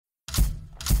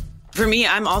For me,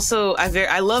 I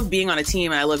love being on a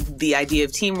team, and I love the idea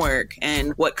of teamwork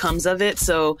and what comes of it.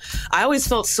 So I always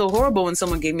felt so horrible when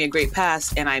someone gave me a great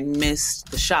pass and I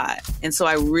missed the shot. And so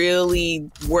I really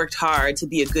worked hard to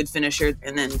be a good finisher.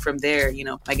 And then from there,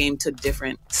 my game took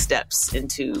different steps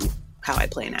into how I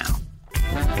play now.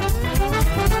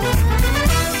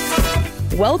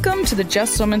 Welcome to the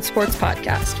Just Women Sports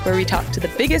Podcast, where we talk to the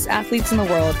biggest athletes in the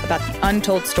world about the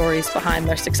untold stories behind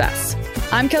their success.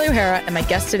 I'm Kelly O'Hara, and my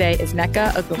guest today is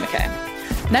Nneka Ogwumike.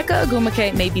 Nneka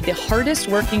Ogwumike may be the hardest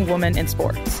working woman in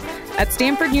sports. At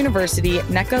Stanford University,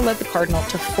 Nneka led the Cardinal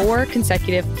to 4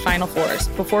 consecutive Final Fours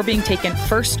before being taken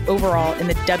first overall in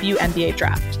the WNBA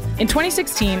draft. In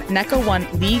 2016, Nneka won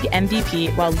league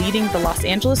MVP while leading the Los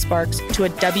Angeles Sparks to a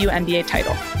WNBA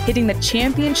title, hitting the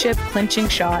championship-clinching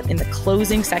shot in the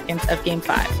closing seconds of Game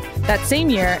 5. That same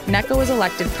year, Nneka was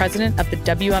elected president of the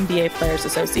WNBA Players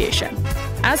Association.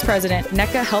 As president,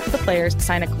 Nneka helped the players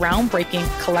sign a groundbreaking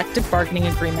collective bargaining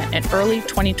agreement in early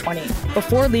 2020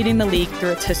 before leading the league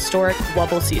through its historic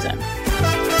Wubble season.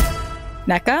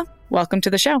 Nneka, welcome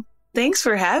to the show. Thanks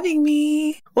for having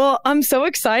me. Well, I'm so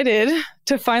excited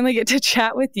to finally get to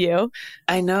chat with you.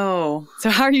 I know. So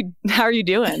how are you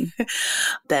doing?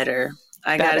 Better.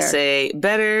 I gotta say,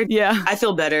 better. Yeah. I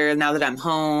feel better now that I'm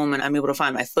home and I'm able to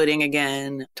find my footing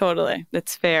again. Totally.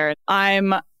 That's fair.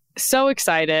 I'm so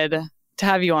excited to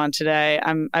have you on today.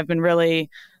 I've been really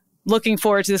looking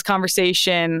forward to this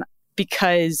conversation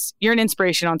because you're an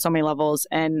inspiration on so many levels,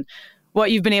 and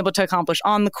what you've been able to accomplish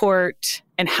on the court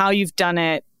and how you've done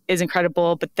it is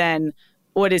incredible. But then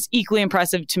what is equally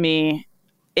impressive to me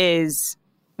is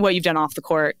what you've done off the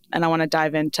court. And I want to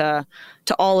dive into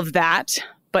all of that.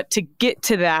 But to get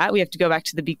to that, we have to go back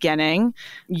to the beginning.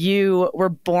 You were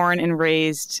born and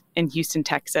raised in Houston,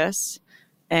 Texas,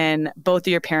 and both of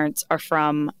your parents are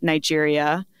from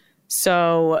Nigeria.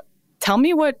 So tell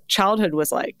me what childhood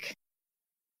was like.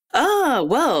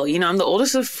 Well, I'm the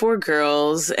oldest of 4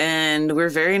 girls, and we're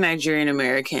very Nigerian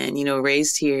American,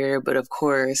 raised here. But of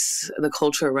course, the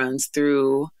culture runs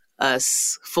through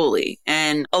us fully.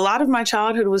 And a lot of my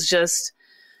childhood was just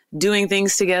doing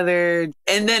things together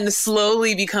and then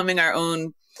slowly becoming our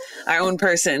own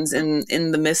persons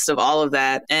in the midst of all of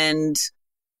that. And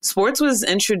sports was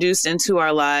introduced into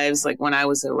our lives like when I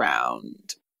was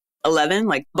around 11.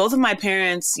 Like both of my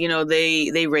parents,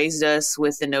 they raised us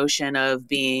with the notion of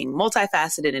being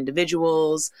multifaceted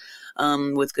individuals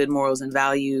with good morals and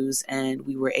values. And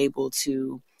we were able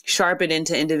to sharpen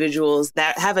into individuals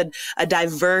that have a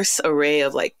diverse array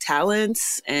of like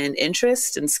talents and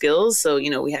interests and skills. So,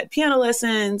 we had piano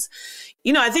lessons.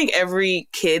 I think every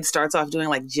kid starts off doing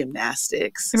like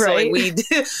gymnastics. Right. So like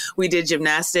we did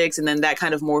gymnastics, and then that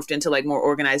kind of morphed into like more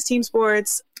organized team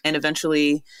sports. And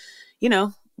eventually,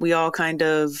 we all kind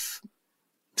of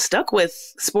stuck with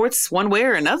sports one way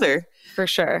or another. For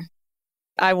sure.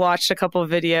 I watched a couple of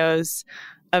videos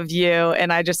of you,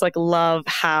 and I just like love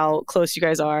how close you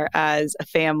guys are as a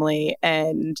family.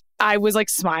 And I was like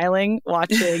smiling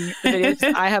watching the videos.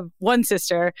 I have 1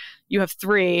 sister, you have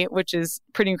 3, which is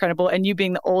pretty incredible. And you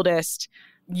being the oldest,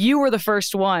 you were the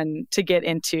first one to get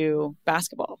into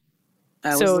basketball.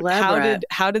 So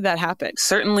how did that happen?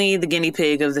 Certainly the guinea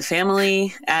pig of the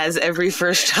family, as every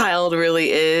first child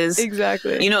really is.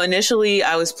 Exactly. Initially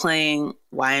I was playing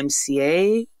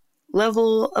YMCA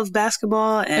level of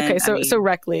basketball. And so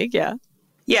rec league, yeah.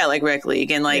 Yeah, like rec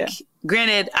league. And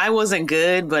granted, I wasn't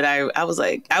good, but I was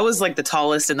like the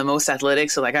tallest and the most athletic.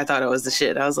 So like, I thought I was the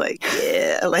shit. I was like,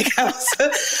 yeah,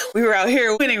 we were out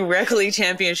here winning rec league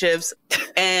championships.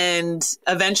 And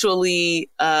eventually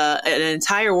an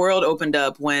entire world opened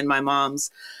up when my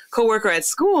mom's coworker at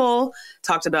school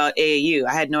talked about AAU.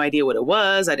 I had no idea what it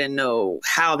was. I didn't know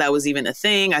how that was even a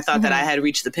thing. I thought that I had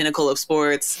reached the pinnacle of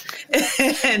sports.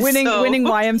 winning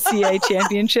YMCA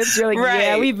championships. You're like, right.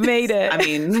 Yeah, we've made it. I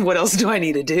mean, what else do I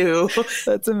need to do?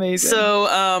 That's amazing.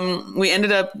 So we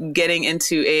ended up getting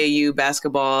into AAU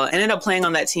basketball. I ended up playing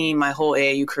on that team my whole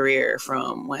AAU career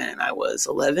from when I was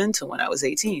 11 to when I was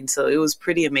 18. So it was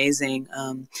pretty amazing.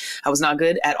 I was not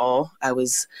good at all. I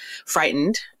was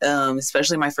frightened,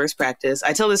 especially my first practice.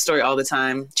 I tell this story all the time.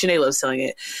 Sinead loves telling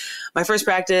it. My first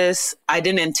practice, I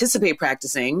didn't anticipate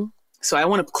practicing. So I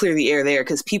want to clear the air there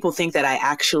because people think that I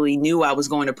actually knew I was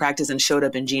going to practice and showed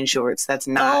up in jean shorts. That's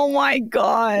not oh my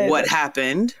God. what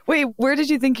happened. Wait, where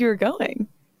did you think you were going?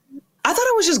 I thought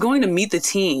I was just going to meet the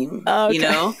team,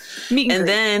 okay. Meet and greet.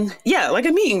 Then, yeah, like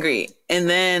a meet and greet. And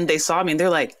then they saw me and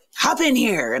they're like, hop in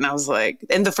here. And I was like,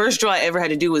 and the first drill I ever had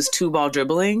to do was 2-ball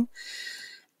dribbling.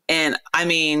 And I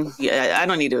mean, yeah, I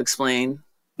don't need to explain.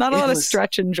 Not a lot of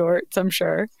stretch in jorts, I'm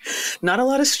sure. Not a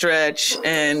lot of stretch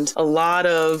and a lot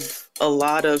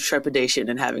of trepidation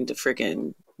and having to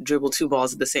freaking dribble 2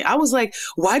 balls at the same. I was like,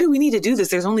 why do we need to do this?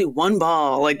 There's only 1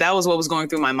 ball. Like, that was what was going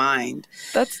through my mind.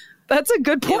 That's a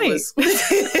good point.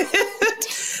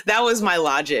 That was my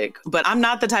logic. But I'm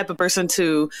not the type of person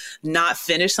to not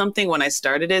finish something when I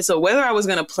started it. So whether I was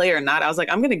going to play or not, I was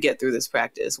like, I'm going to get through this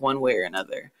practice one way or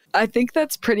another. I think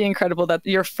that's pretty incredible that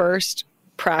your first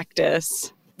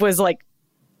practice was like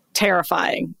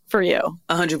terrifying for you.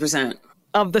 100%.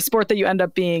 Of the sport that you end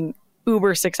up being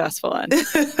uber successful in.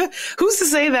 Who's to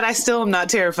say that I still am not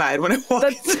terrified when I walk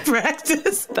into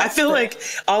practice? I feel like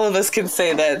all of us can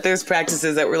say that there's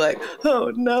practices that we're like,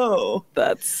 oh no.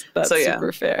 That's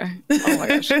super fair. Oh my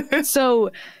gosh. So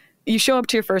you show up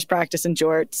to your first practice in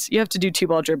jorts. You have to do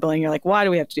 2-ball dribbling. You're like, why do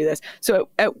we have to do this? So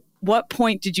at what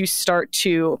point did you start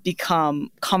to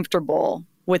become comfortable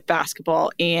with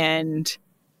basketball and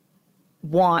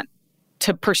want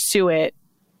to pursue it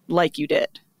like you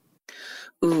did?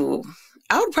 Ooh,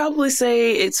 I would probably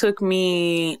say it took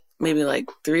me maybe like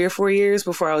 3 or 4 years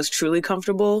before I was truly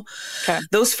comfortable. Okay.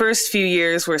 Those first few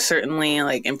years were certainly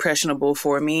like impressionable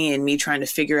for me and me trying to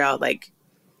figure out like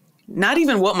not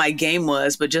even what my game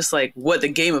was, but just like what the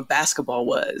game of basketball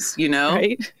was, you know?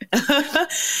 Right.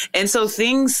 And so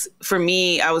things for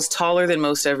me, I was taller than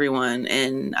most everyone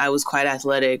and I was quite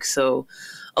athletic. So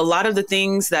a lot of the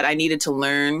things that I needed to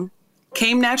learn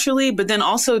came naturally, but then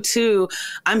also too,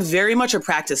 I'm very much a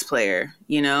practice player,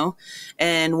 you know?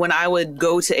 And when I would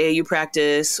go to AAU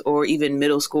practice or even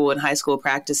middle school and high school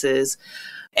practices,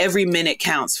 every minute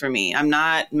counts for me. I'm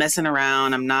not messing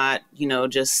around. I'm not,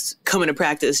 just coming to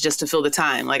practice just to fill the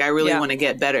time. Like I really want to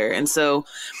get better. And so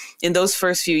in those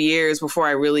first few years before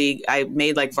I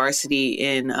made like varsity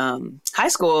in high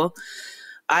school,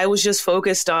 I was just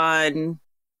focused on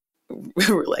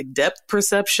like depth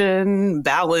perception,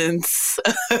 balance,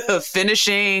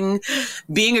 finishing,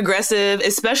 being aggressive,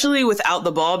 especially without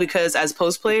the ball, because as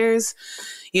post players,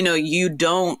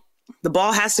 the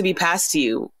ball has to be passed to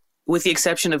you with the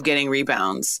exception of getting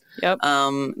rebounds. Yep.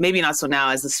 Maybe not so now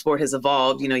as the sport has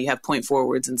evolved, you have point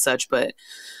forwards and such, but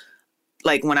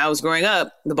like when I was growing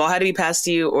up, the ball had to be passed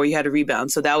to you or you had to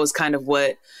rebound. So that was kind of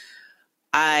what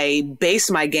I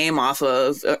based my game off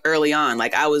of early on.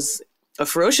 Like I was a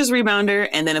ferocious rebounder.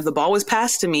 And then if the ball was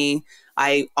passed to me,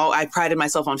 I prided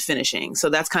myself on finishing. So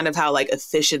that's kind of how like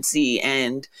efficiency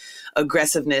and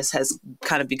aggressiveness has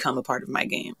kind of become a part of my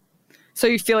game. So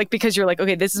you feel like because you're like,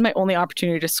 okay, this is my only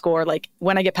opportunity to score. Like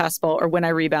when I get past the ball or when I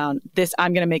rebound,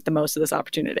 I'm going to make the most of this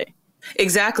opportunity.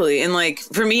 Exactly. And like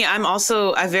for me, I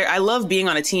love being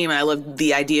on a team and I love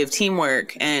the idea of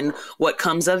teamwork and what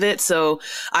comes of it. So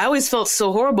I always felt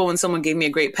so horrible when someone gave me a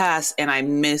great pass and I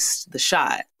missed the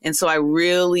shot. And so I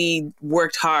really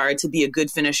worked hard to be a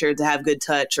good finisher, to have good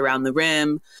touch around the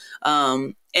rim.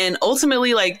 And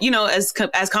ultimately, like,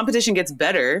 as competition gets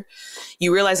better,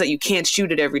 you realize that you can't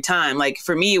shoot it every time. Like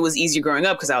for me, it was easier growing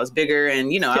up because I was bigger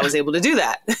and, I was able to do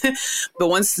that. But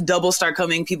once doubles start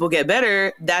coming, people get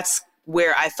better. That's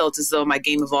where I felt as though my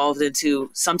game evolved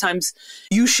into sometimes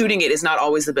you shooting it is not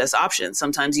always the best option.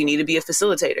 Sometimes you need to be a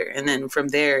facilitator. And then from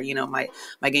there,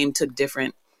 my game took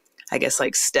different, I guess,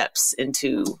 like steps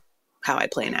into how I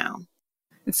play now.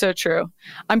 It's so true.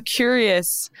 I'm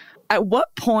curious, at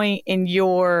what point in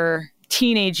your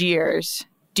teenage years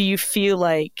do you feel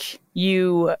like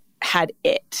you had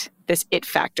this it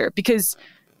factor? Because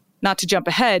not to jump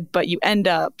ahead, but you end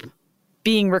up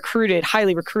being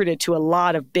highly recruited to a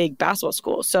lot of big basketball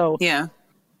schools. So yeah,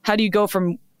 how do you go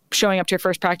from showing up to your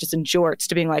first practice in jorts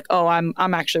to being like, oh, I'm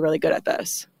actually really good at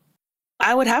this?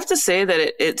 I would have to say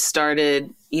that it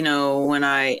started, when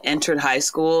I entered high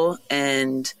school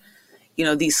and,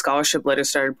 these scholarship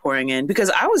letters started pouring in because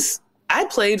I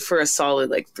played for a solid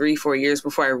like 3-4 years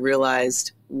before I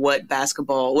realized what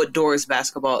doors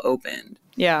basketball opened.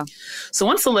 Yeah. So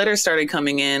once the letters started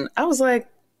coming in, I was like,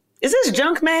 is this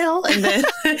junk mail? And then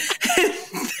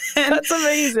that's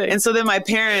amazing. And so then my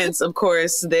parents, of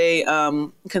course, they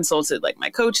consulted like my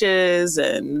coaches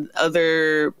and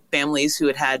other families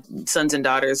who had sons and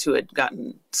daughters who had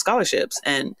gotten scholarships.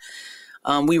 And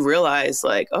we realized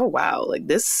like, oh, wow, like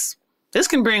this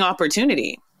can bring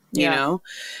opportunity, you know?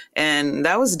 And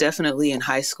that was definitely in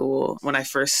high school when I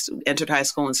first entered high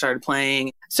school and started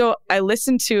playing. So I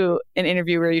listened to an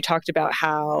interview where you talked about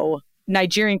how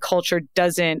Nigerian culture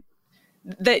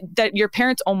that your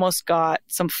parents almost got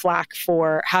some flack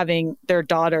for having their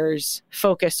daughters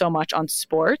focus so much on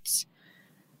sports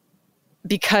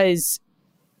because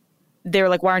they were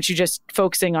like, why aren't you just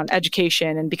focusing on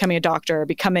education and becoming a doctor,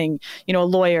 becoming, a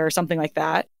lawyer or something like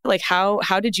that? Like, how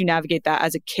did you navigate that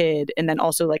as a kid and then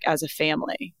also like as a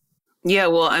family? Yeah,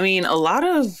 well, I mean, a lot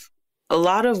of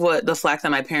what the flack that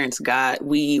my parents got,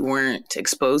 we weren't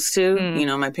exposed to.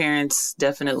 My parents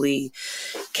definitely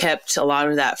kept a lot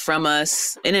of that from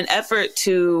us in an effort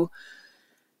to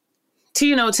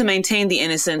maintain the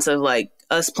innocence of like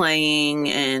us playing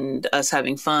and us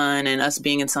having fun and us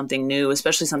being in something new,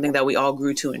 especially something that we all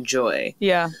grew to enjoy.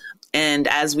 Yeah. And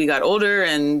as we got older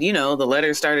and, the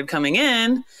letters started coming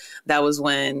in, that was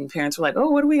when parents were like, oh,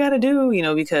 what do we got to do?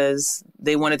 Because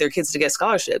they wanted their kids to get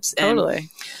scholarships. Totally. And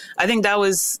I think that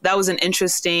was an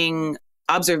interesting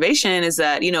observation, is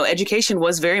that, education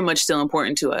was very much still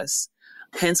important to us.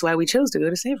 Hence why we chose to go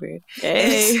to Stanford.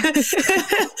 Hey.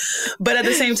 But at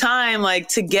the same time, like,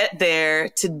 to get there,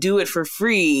 to do it for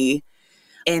free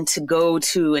and to go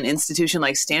to an institution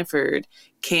like Stanford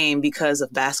came because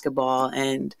of basketball.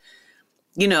 And,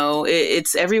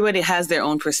 it's everybody has their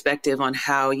own perspective on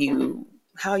how you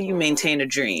maintain a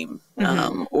dream,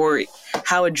 or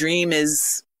how a dream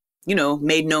is,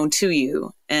 made known to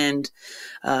you. And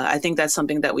I think that's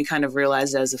something that we kind of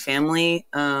realized as a family.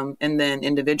 And then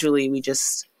individually,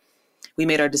 we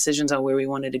made our decisions on where we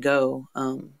wanted to go,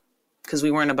 because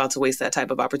we weren't about to waste that type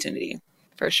of opportunity.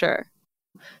 For sure.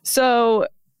 So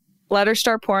letters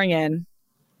start pouring in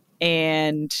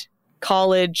and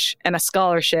college and a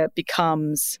scholarship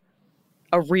becomes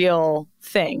a real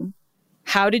thing.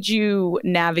 How did you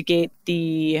navigate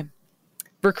the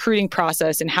recruiting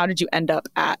process and how did you end up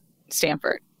at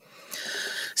Stanford?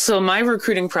 So my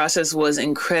recruiting process was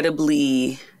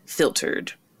incredibly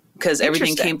filtered because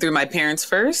everything came through my parents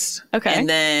first. Okay. And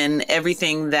then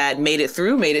everything that made it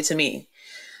to me.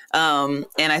 And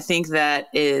I think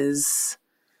it's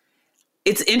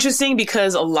interesting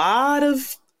because a lot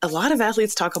of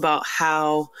athletes talk about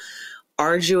how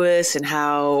arduous and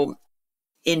how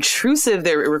intrusive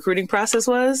their recruiting process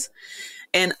was.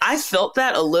 And I felt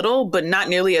that a little, but not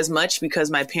nearly as much, because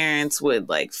my parents would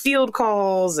like field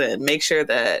calls and make sure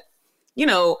that,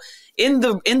 in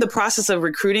the process of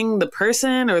recruiting the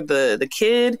person or the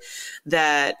kid,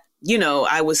 that,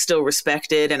 I was still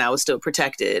respected and I was still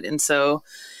protected. And so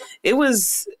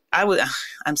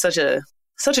I'm such a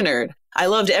nerd. I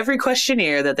loved every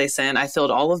questionnaire that they sent. I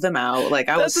filled all of them out. Like,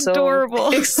 I was so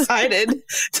adorable. excited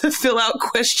to fill out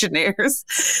questionnaires.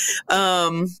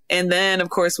 And then, of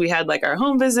course, we had like our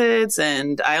home visits,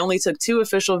 and I only took 2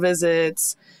 official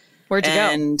visits. Where'd you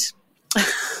go?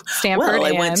 Stanford.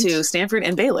 I went to Stanford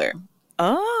and Baylor.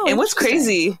 Oh, and what's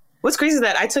crazy is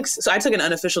that I took an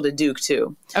unofficial to Duke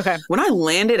too. Okay. When I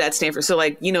landed at Stanford, so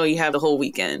like, you have the whole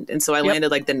weekend. And so I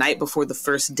landed like the night before the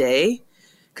first day,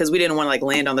 because we didn't want to like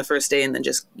land on the first day and then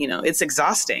just, it's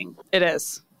exhausting. It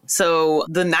is. So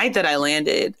the night that I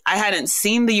landed, I hadn't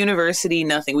seen the university,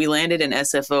 nothing. We landed in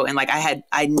SFO, and like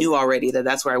I knew already that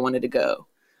that's where I wanted to go.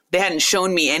 They hadn't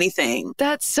shown me anything.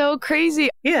 That's so crazy.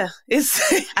 Yeah.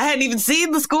 I hadn't even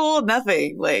seen the school,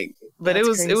 nothing. Like, but it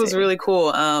was really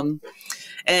cool.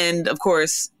 And of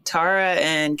course, Tara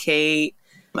and Kate,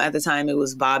 at the time it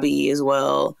was Bobby as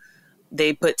well.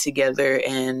 They put together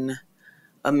an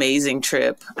amazing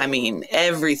trip. I mean,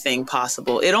 everything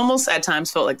possible. It almost at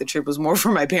times felt like the trip was more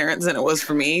for my parents than it was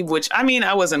for me, which I mean,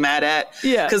 I wasn't mad at.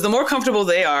 Yeah. Because the more comfortable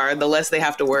they are, the less they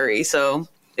have to worry. So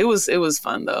it was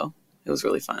fun though. It was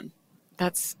really fun.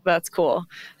 That's cool.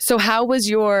 So how was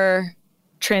your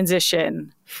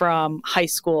transition from high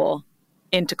school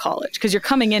into college? Because you're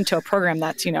coming into a program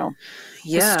that's,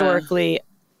 historically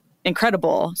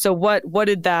incredible. So what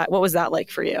was that like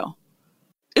for you?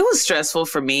 It was stressful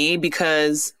for me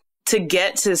because to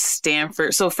get to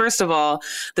Stanford. So first of all,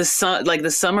 the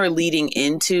summer leading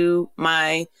into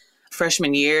my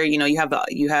freshman year, you have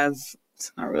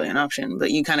it's not really an option,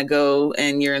 but you kind of go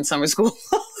and you're in summer school.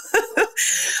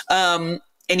 And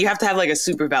you have to have like a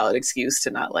super valid excuse to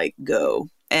not like go.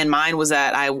 And mine was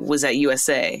that I was at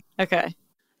USA. Okay.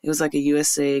 It was like a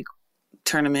USA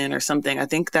tournament or something. I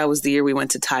think that was the year we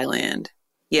went to Thailand.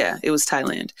 Yeah, it was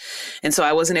Thailand. And so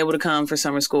I wasn't able to come for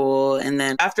summer school. And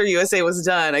then after USA was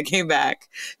done, I came back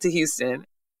to Houston.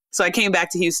 So I came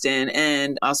back to Houston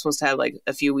and I was supposed to have like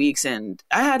a few weeks, and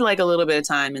I had like a little bit of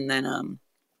time. And then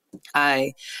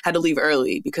I had to leave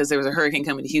early because there was a hurricane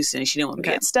coming to Houston and she didn't want to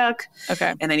get stuck.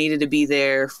 Okay. And I needed to be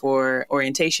there for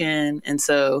orientation. And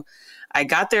so I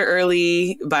got there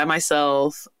early by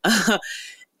myself.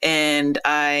 And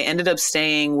I ended up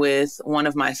staying with one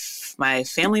of my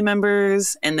family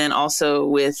members, and then also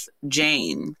with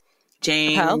Jane.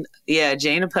 Jane. Appel? Yeah,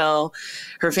 Jane Appel.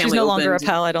 Her family She's no longer opened,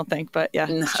 Appel, I don't think, but yeah.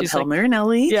 She's Appel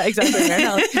Marinelli. Yeah, exactly.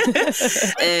 Marinelli.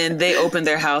 And they opened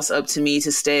their house up to me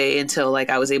to stay until like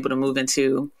I was able to move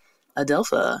into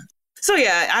Adelpha. So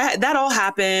yeah, that all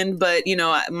happened. But, you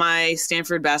know, my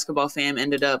Stanford basketball fam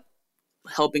ended up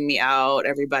helping me out.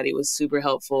 Everybody was super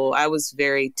helpful. I was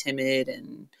very timid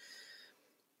and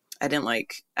I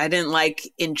didn't like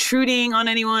intruding on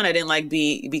anyone. I didn't like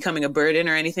becoming a burden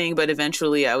or anything, but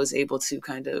eventually I was able to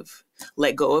kind of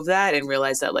let go of that and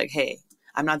realize that like, hey,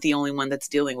 I'm not the only one that's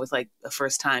dealing with like the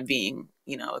first time being,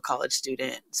 you know, a college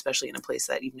student, especially in a place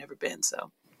that you've never been.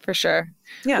 So for sure.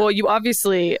 Yeah. Well, you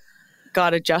obviously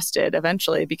got adjusted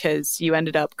eventually because you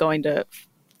ended up going to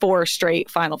 4 straight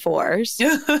Final Fours,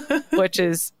 which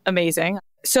is amazing.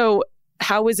 So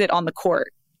how was it on the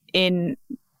court in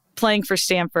playing for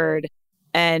Stanford,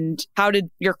 and how did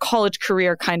your college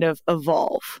career kind of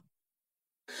evolve?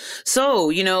 So,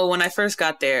 you know, when I first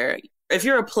got there, if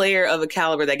you're a player of a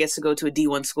caliber that gets to go to a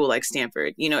D1 school like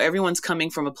Stanford, you know, everyone's coming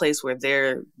from a place where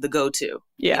they're the go-to,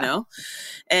 you know?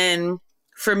 And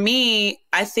for me,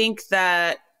 I think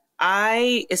that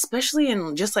especially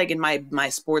in just like in my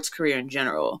sports career in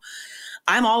general,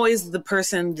 I'm always the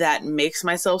person that makes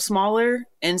myself smaller.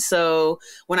 And so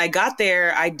when I got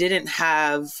there, I didn't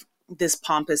have this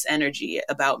pompous energy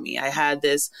about me. I had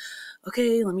this,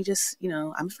 okay, let me just, you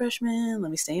know, I'm a freshman, let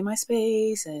me stay in my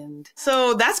space. And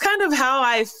so that's kind of how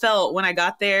I felt when I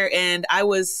got there. And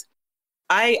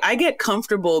I get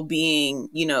comfortable being,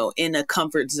 you know, in a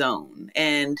comfort zone.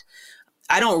 And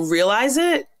I don't realize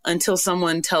it until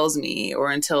someone tells me or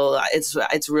until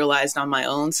it's realized on my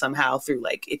own somehow through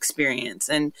like experience.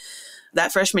 And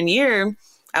that freshman year,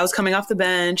 I was coming off the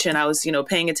bench and I was, you know,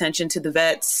 paying attention to the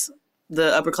vets,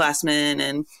 the upperclassmen,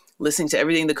 and listening to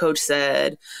everything the coach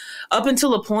said up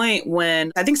until a point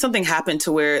when I think something happened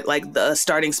to where like the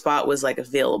starting spot was like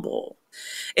available.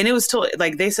 And it was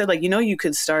like, they said like, you know, you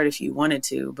could start if you wanted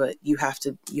to, but you have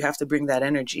to bring that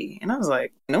energy. And I was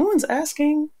like, no one's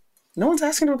asking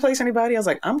to replace anybody. I was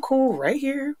like, I'm cool right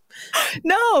here.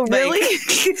 No, really?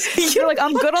 You're like,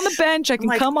 I'm good on the bench. I can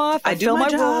like, come off. I do my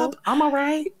job. Role. I'm all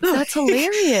right. That's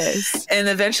hilarious. And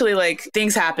eventually, like,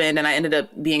 things happened and I ended up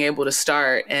being able to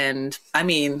start. And I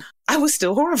mean, I was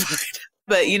still horrified.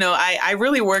 But, you know, I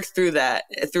really worked through that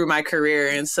through my career.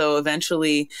 And so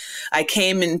eventually I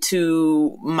came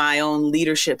into my own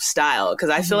leadership style because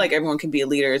I feel like everyone can be a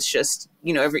leader. It's just,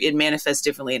 you know, it manifests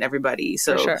differently in everybody.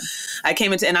 So sure. I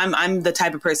came into, and I'm the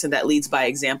type of person that leads by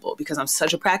example because I'm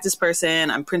such a practice person.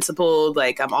 I'm principled,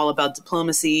 like I'm all about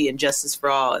diplomacy and justice for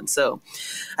all. And so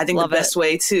I think the best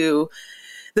way to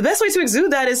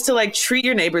exude that is to like treat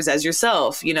your neighbors as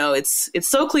yourself. You know, it's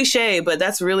so cliche, but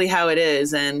that's really how it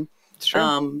is. And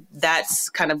that's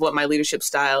kind of what my leadership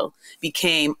style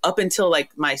became up until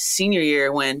like my senior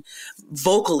year when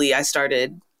vocally I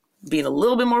started being a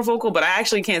little bit more vocal, but I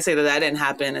actually can't say that didn't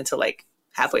happen until like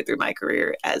halfway through my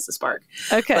career as the Spark.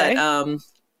 Okay. But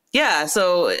yeah,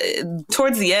 so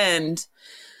towards the end,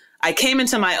 I came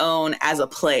into my own as a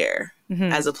player,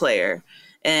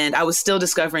 and I was still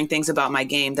discovering things about my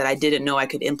game that I didn't know I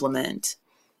could implement.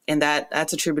 And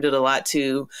that's attributed a lot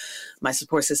to my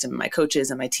support system, my coaches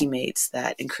and my teammates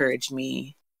that encouraged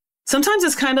me. Sometimes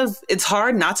it's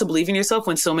hard not to believe in yourself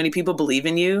when so many people believe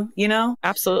in you, you know?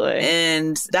 Absolutely.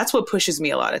 And that's what pushes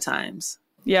me a lot of times.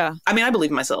 Yeah. I mean, I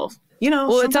believe in myself, you know?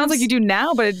 Well, it sounds like you do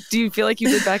now, but do you feel like you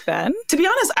did back then? To be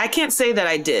honest, I can't say that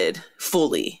I did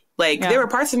fully. Like there were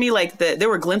parts of me like there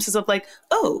were glimpses of like,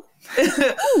 oh,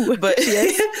 but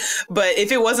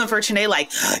if it wasn't for Chiney,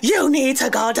 like, you need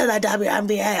to go to the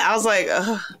WNBA, I was like,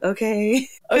 okay.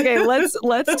 Okay, let's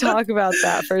talk about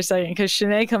that for a second, because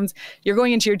Chiney you're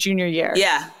going into your junior year.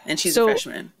 Yeah, and she's a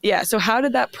freshman. Yeah, so how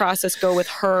did that process go with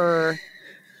her?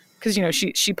 Because, you know,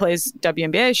 she plays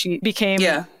WNBA. She became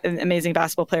an amazing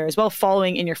basketball player as well.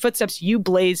 Following in your footsteps, you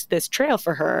blazed this trail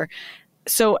for her.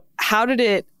 So how did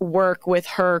it work with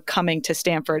her coming to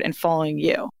Stanford and following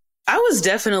you? I was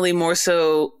definitely more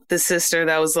so the sister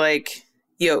that was like,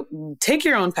 yo, take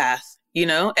your own path, you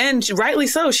know? And rightly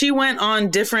so. She went on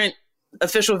different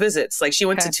official visits. Like she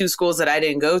went to 2 schools that I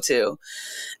didn't go to.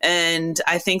 And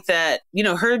I think that, you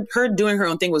know, her doing her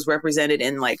own thing was represented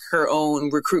in like her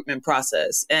own recruitment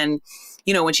process. And,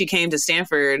 you know, when she came to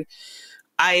Stanford,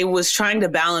 I was trying to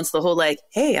balance the whole like,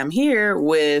 hey, I'm here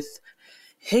with,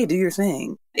 hey, do your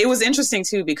thing. It was interesting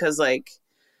too, because like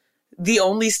the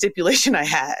only stipulation I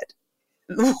had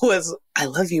was, I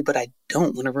love you, but I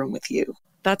don't want to room with you.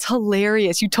 That's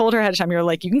hilarious. You told her ahead of time, you were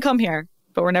like, you can come here,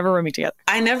 but we're never rooming together.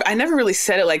 I never really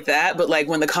said it like that, but like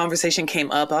when the conversation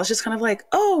came up, I was just kind of like,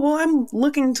 oh, well, I'm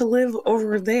looking to live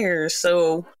over there,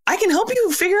 so I can help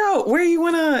you figure out where you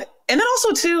want to. And then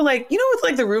also too, like, you know, with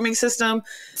like the rooming system.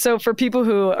 So for people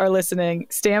who are listening,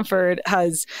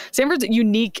 Stanford's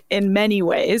unique in many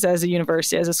ways as a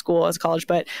university, as a school, as a college.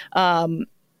 But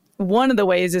one of the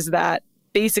ways is that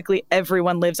basically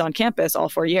everyone lives on campus all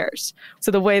 4 years. So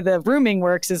the way the rooming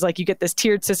works is like you get this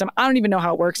tiered system. I don't even know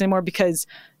how it works anymore because...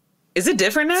 Is it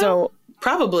different now? So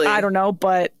probably. I don't know,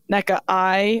 but Nneka,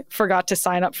 I forgot to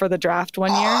sign up for the draft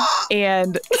one year.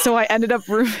 And so I ended up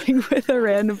rooming with a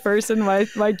random person my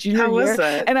junior year. How was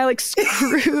that? And I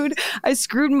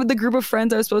screwed with the group of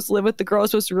friends I was supposed to live with, the girl I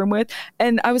was supposed to room with.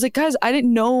 And I was like, guys, I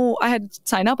didn't know I had to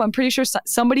sign up. I'm pretty sure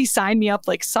somebody signed me up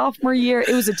like sophomore year.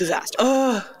 It was a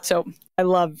disaster. So I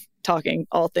love talking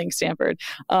all things Stanford.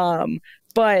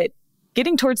 But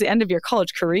getting towards the end of your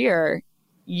college career,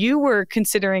 you weren't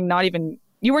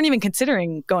even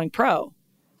considering going pro.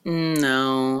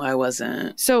 No, I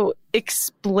wasn't. So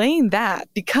explain that,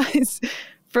 because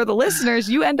for the listeners,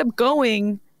 you end up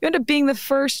being the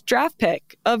first draft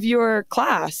pick of your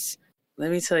class.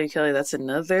 Let me tell you, Kelly, that's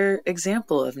another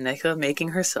example of Nneka making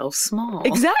herself small.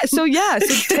 Exactly. So yeah.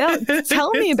 So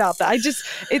tell me about that.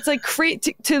 It's like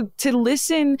to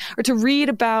listen or to read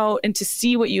about and to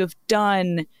see what you have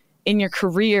done in your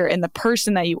career and the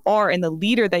person that you are and the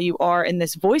leader that you are and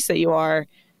this voice that you are.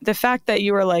 The fact that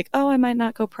you were like, oh, I might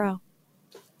not go pro.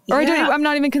 Or I'm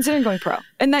not even considering going pro.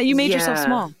 And that you made yourself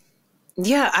small.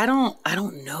 Yeah, I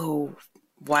don't know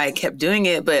why I kept doing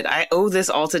it, but I owe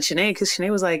this all to Chanae, because Chanae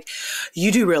was like,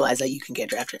 you do realize that you can get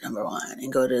drafted number 1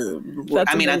 and go to...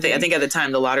 I think at the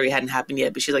time the lottery hadn't happened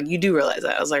yet, but she's like, you do realize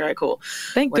that. I was like, all right, cool.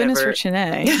 Thank goodness for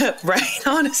Chanae. Right,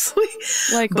 honestly.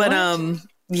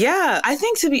 Yeah, I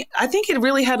think it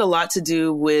really had a lot to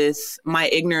do with my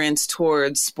ignorance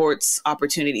towards sports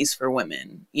opportunities for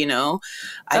women. You know,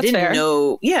 That's I didn't fair.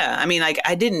 know. Yeah, I mean, like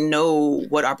I didn't know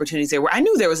what opportunities there were. I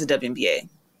knew there was a WNBA,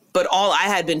 but all I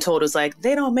had been told was like,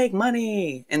 they don't make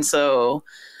money. And so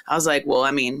I was like, well,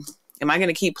 I mean, am I going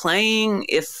to keep playing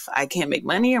if I can't make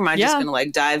money, or am I just going to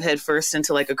like dive headfirst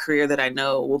into like a career that I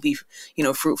know will be, you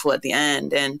know, fruitful at the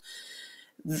end? And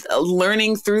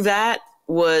learning through that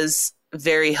was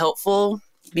very helpful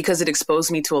because it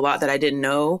exposed me to a lot that I didn't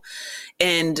know.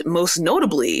 And most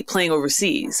notably, playing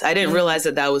overseas. I didn't realize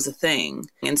that was a thing.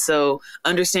 And so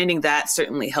understanding that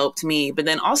certainly helped me. But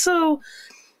then I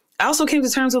also came to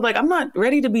terms with like, I'm not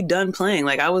ready to be done playing.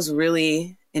 Like I was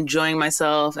really enjoying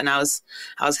myself and I was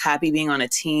happy being on a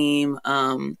team.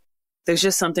 There's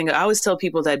just something I always tell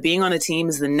people, that being on a team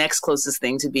is the next closest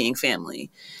thing to being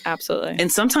family. Absolutely.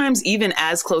 And sometimes even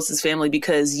as close as family,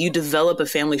 because you develop a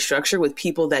family structure with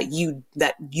people that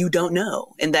you don't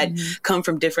know and that come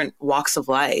from different walks of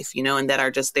life, you know, and that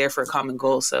are just there for a common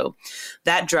goal. So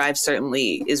that drive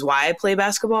certainly is why I play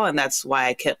basketball. And that's why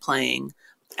I kept playing,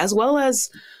 as well as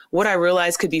what I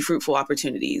realized could be fruitful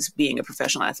opportunities being a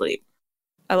professional athlete.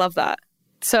 I love that.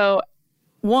 So,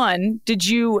 one, did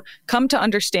you come to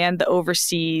understand the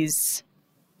overseas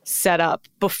setup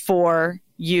before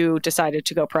you decided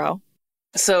to go pro?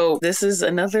 So this is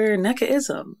another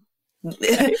Nneka-ism.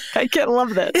 I can't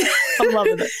love this. I'm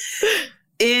loving it.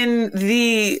 In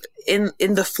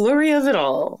the flurry of it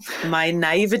all, my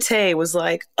naivete was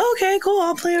like, okay, cool,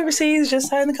 I'll play overseas, just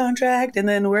sign the contract, and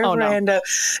then wherever I end up.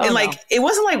 And it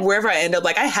wasn't like wherever I end up.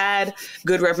 Like I had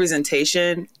good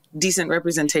representation, decent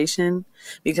representation,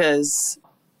 because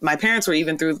my parents were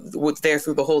even through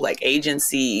the whole like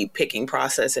agency picking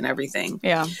process and everything.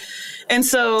 Yeah. And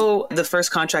so the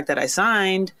first contract that I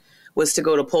signed was to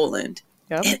go to Poland.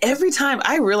 Yep. And every time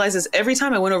I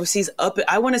went overseas,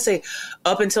 I want to say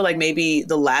up until like maybe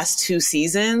the last 2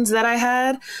 seasons that I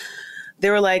had, they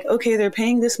were like, okay, they're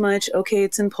paying this much. Okay,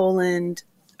 it's in Poland.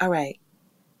 All right,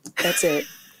 that's it.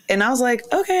 And I was like,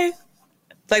 okay.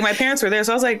 Like my parents were there.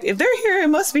 So I was like, if they're here, it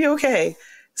must be okay.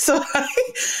 So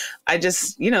I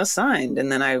just, signed.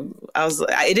 And then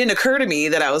it didn't occur to me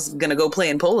that I was going to go play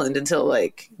in Poland until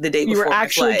like the day before. You were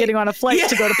actually getting on a flight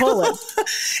to go to Poland.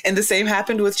 And the same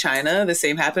happened with China. The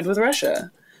same happened with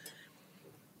Russia.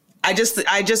 I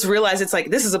just realized it's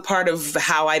like, this is a part of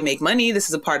how I make money. This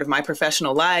is a part of my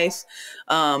professional life.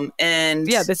 And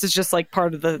yeah, this is just like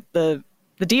part of the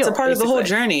deal. It's a part of the whole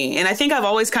journey. And I think I've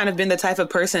always kind of been the type of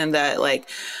person that like,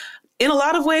 in a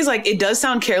lot of ways, like it does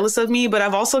sound careless of me, but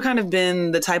I've also kind of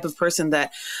been the type of person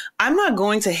that I'm not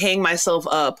going to hang myself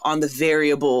up on the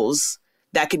variables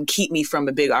that can keep me from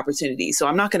a big opportunity. So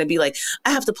I'm not going to be like, I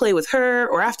have to play with her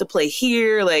or I have to play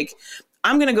here. Like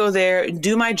I'm going to go there,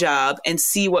 do my job and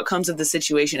see what comes of the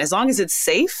situation. As long as it's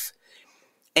safe,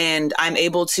 and I'm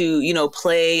able to,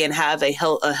 play and have a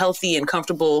healthy and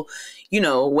comfortable,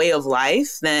 way of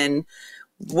life, then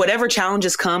whatever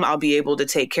challenges come, I'll be able to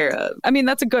take care of. I mean,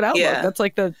 that's a good outlook. Yeah. That's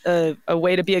like a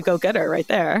way to be a go-getter right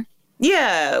there.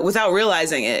 Yeah, without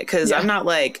realizing it, because I'm not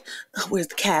like, oh, where's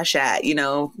the cash at?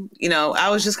 I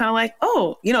was just kind of like,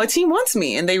 oh, a team wants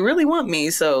me and they really want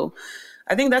me. So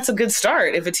I think that's a good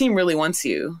start if a team really wants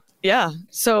you. Yeah.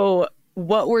 So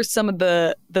what were some of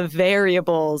the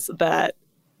variables that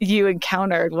you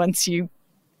encountered once you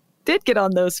did get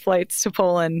on those flights to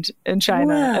Poland and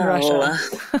China and Russia?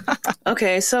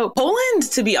 Okay, so Poland,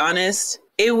 to be honest,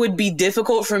 it would be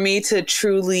difficult for me to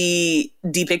truly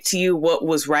depict to you what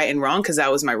was right and wrong because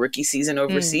that was my rookie season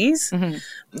overseas. Mm-hmm.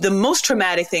 The most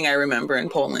traumatic thing I remember in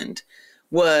Poland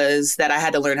was that I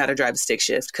had to learn how to drive a stick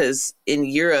shift because in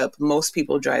Europe, most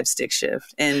people drive stick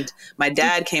shift. And my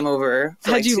dad came over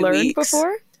for like 2 weeks. Had you learned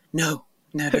before? No.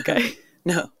 Okay.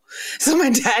 No. So my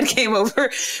dad came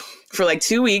over for like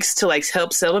 2 weeks to like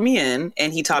help settle me in,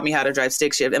 and he taught me how to drive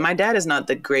stick shift. And my dad is not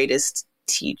the greatest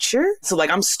teacher. So like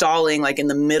I'm stalling like in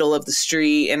the middle of the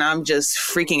street and I'm just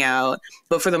freaking out.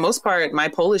 But for the most part, my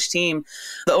Polish team,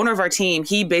 the owner of our team,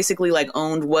 he basically like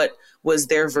owned what was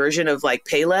their version of like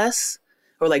Payless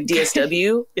or like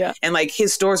DSW. Yeah. And like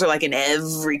his stores are like in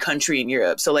every country in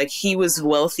Europe. So like he was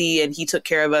wealthy and he took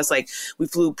care of us. Like we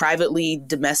flew privately,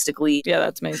 domestically. Yeah,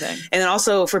 that's amazing. And then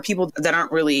also for people that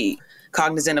aren't really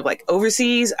cognizant of like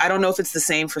overseas, I don't know if it's the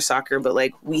same for soccer, but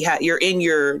like you're in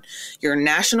your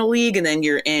national league and then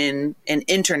you're in an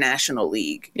international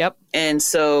league. Yep. And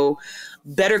so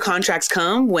better contracts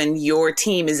come when your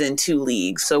team is in 2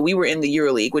 leagues. So we were in the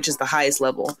EuroLeague, which is the highest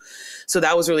level. So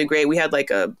that was really great. We had like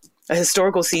a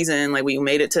historical season. Like we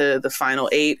made it to the final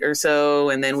 8 or so,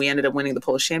 and then we ended up winning the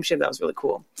Polish championship. That was really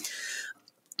cool.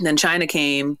 And then China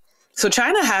came. So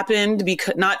China happened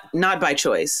because not by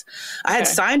choice. I had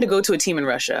signed to go to a team in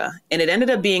Russia, and it ended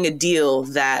up being a deal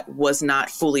that was not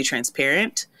fully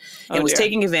transparent and was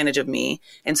taking advantage of me.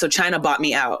 And so China bought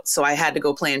me out. So I had to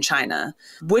go play in China,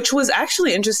 which was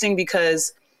actually interesting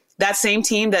because that same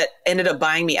team that ended up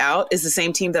buying me out is the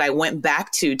same team that I went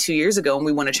back to 2 years ago and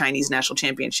we won a Chinese national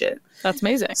championship. That's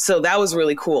amazing. So that was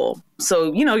really cool.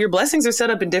 So, your blessings are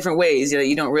set up in different ways,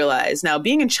 you don't realize. Now,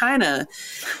 being in China,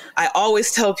 I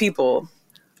always tell people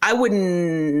I would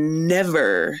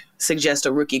never suggest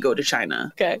a rookie go to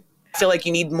China. Okay. I feel like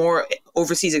you need more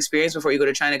overseas experience before you go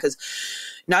to China because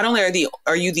not only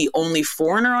are you the only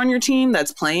foreigner on your team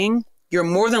that's playing, you're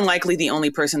more than likely the only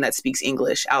person that speaks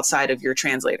English outside of your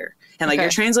translator. And like your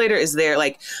translator is there.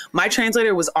 Like my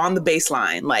translator was on the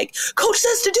baseline, like, coach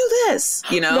says to do this,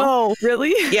 No,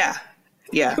 really? Yeah.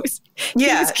 Yeah. He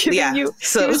was giving you,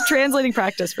 he was translating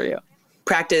practice for you.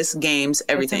 Practice, games,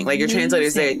 everything. Like your translator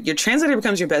is there. Your translator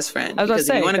becomes your best friend. Because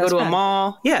if you want to go to a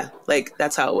mall, like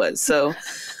that's how it was. So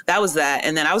that was that.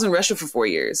 And then I was in Russia for 4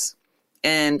 years.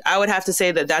 And I would have to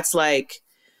say that that's like,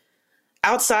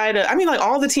 outside of, like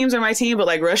all the teams are my team, but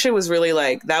like Russia was really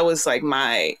like, that was like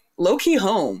my low-key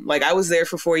home. Like I was there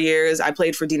for 4 years. I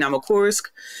played for Dynamo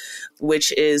Kursk,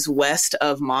 which is west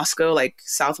of Moscow, like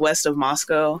southwest of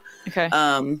Moscow. Okay.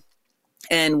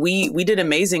 And we did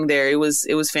amazing there. It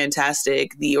was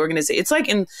fantastic. The organization, it's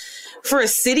like for a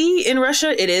city in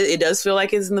Russia, it does feel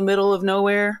like it's in the middle of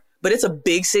nowhere. But it's a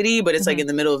big city, but it's like in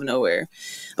the middle of nowhere.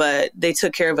 But they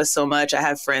took care of us so much. I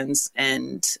have friends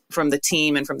and from the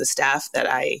team and from the staff that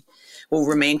I will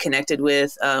remain connected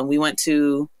with. We went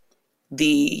to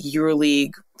the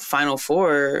EuroLeague Final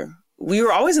Four. We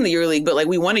were always in the EuroLeague, but like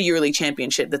we won a EuroLeague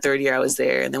championship the 3rd year I was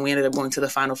there. And then we ended up going to the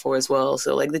Final Four as well.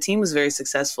 So like the team was very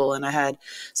successful and I had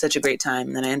such a great time.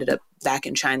 And then I ended up back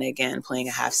in China again, playing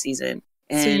a half season.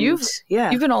 And so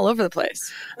you've been all over the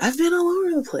place. I've been all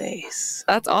over the place.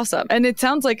 That's awesome. And it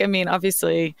sounds like,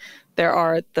 obviously there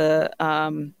are the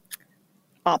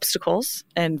obstacles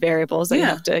and variables that you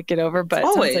have to get over, but it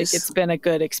sounds like it's been a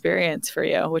good experience for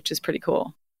you, which is pretty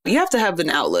cool. You have to have an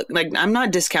outlook. Like I'm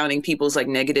not discounting people's like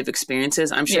negative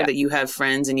experiences. I'm sure that you have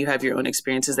friends and you have your own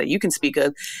experiences that you can speak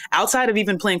of outside of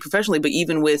even playing professionally, but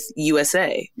even with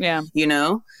USA. Yeah.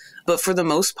 But for the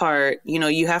most part,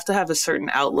 you have to have a certain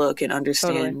outlook and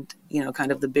understand,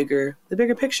 kind of the bigger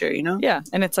picture, Yeah.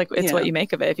 And it's like, it's what you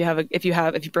make of it. If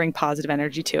you bring positive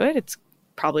energy to it, it's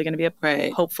probably going to be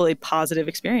a hopefully positive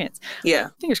experience. Yeah.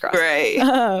 Fingers crossed.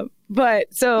 Right.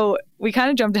 But so we kind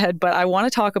of jumped ahead, but I want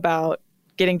to talk about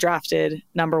getting drafted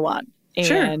number 1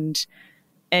 and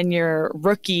your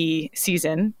rookie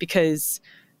season, because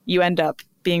you end up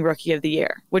being rookie of the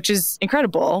year, which is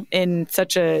incredible in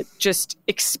such a just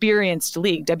experienced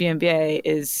league. WNBA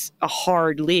is a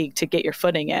hard league to get your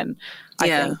footing in, I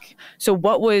think. So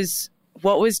what was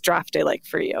what was draft day like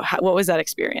for you? What was that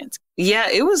experience? Yeah,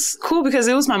 it was cool because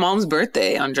it was my mom's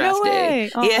birthday on draft day.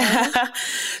 Aww. Yeah.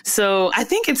 So I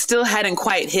think it still hadn't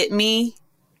quite hit me,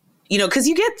 you know, because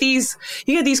you get these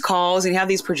calls and you have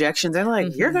these projections. They're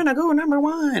like, you're going to go number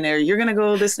 1 or you're going to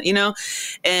go this, you know.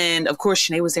 And of course,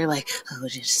 Sinead was there like, oh,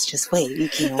 just wait. You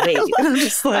can't wait. I'm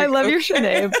just like, I love your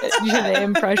Sinead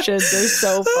impressions. They're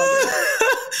so funny.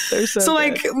 They're so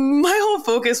like my whole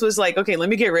focus was like, okay, let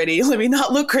me get ready. Let me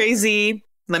not look crazy.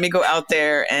 Let me go out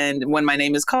there. And when my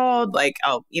name is called, like,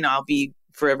 I'll be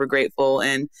forever grateful.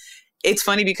 And it's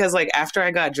funny because like after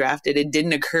I got drafted, it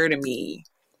didn't occur to me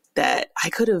that I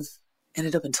could have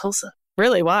ended up in Tulsa.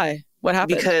 Really? Why? What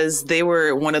happened? Because they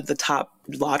were one of the top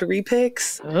lottery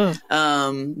picks.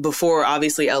 Before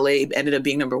obviously LA ended up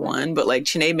being number 1, but like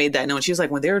Sinead made that known. She was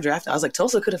like, when they were drafted, I was like,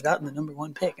 Tulsa could have gotten the number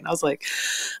 1 pick. And I was like,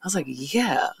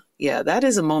 yeah, that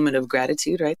is a moment of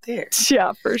gratitude right there.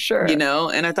 Yeah, for sure. You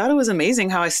know, and I thought it was amazing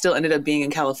how I still ended up being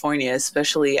in California,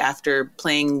 especially after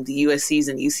playing the USCs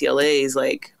and UCLAs,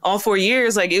 like all 4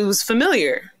 years, like it was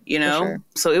familiar, you know? Sure.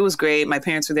 So it was great. My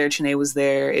parents were there. Sinead was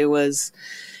there. It was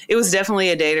definitely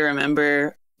a day to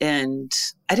remember. And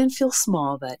I didn't feel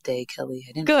small that day, Kelly.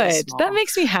 I didn't feel small. That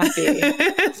makes me happy.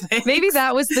 Maybe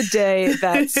that was the day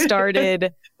that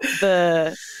started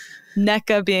the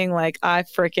Nneka being like, I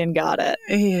freaking got it.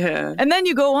 Yeah. And then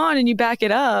you go on and you back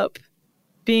it up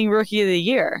being Rookie of the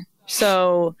Year.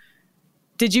 So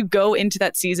did you go into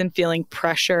that season feeling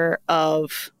pressure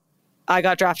of, I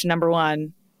got drafted number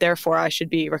 1, therefore I should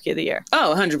be Rookie of the Year?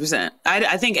 Oh, 100%.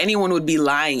 I think anyone would be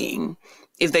lying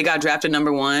if they got drafted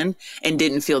number 1 and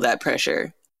didn't feel that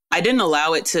pressure. I didn't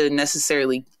allow it to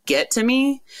necessarily get to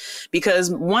me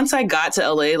because once I got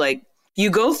to LA, like, you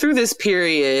go through this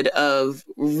period of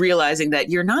realizing that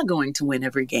you're not going to win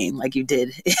every game like you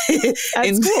did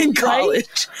in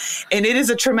college. Right? And it is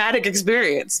a traumatic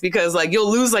experience because like you'll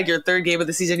lose like your 3rd game of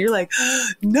the season. You're like,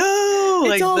 no,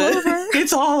 it's all over.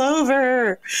 It's all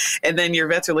over. And then your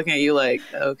vets are looking at you like,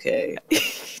 okay,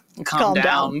 calm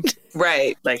down.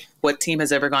 Right. Like what team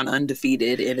has ever gone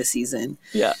undefeated in a season?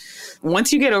 Yeah.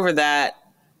 Once you get over that,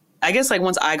 I guess like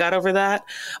once I got over that,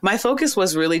 my focus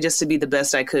was really just to be the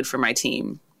best I could for my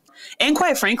team. And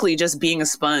quite frankly, just being a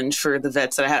sponge for the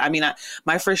vets that I had. I mean,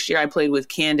 my first year I played with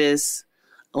Candace,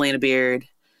 Elena Beard,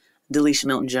 Delisha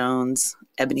Milton-Jones,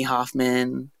 Ebony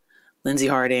Hoffman, Lindsey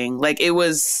Harding. Like I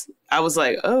was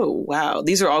like, oh, wow.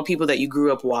 These are all people that you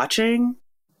grew up watching.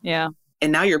 Yeah.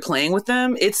 And now you're playing with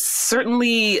them. It's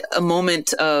certainly a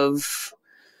moment of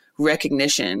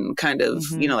recognition, kind of,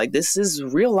 you know, like this is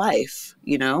real life,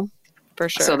 you know? For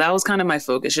sure. So that was kind of my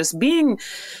focus, just being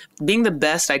the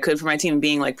best I could for my team,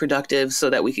 being like productive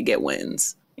so that we could get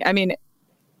wins. I mean,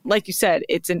 like you said,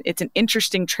 it's an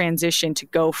interesting transition to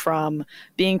go from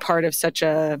being part of such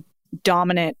a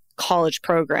dominant college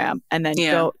program and then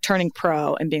turning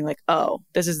pro and being like, oh,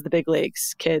 this is the big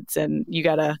leagues, kids, and you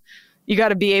gotta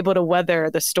be able to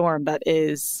weather the storm that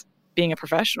is being a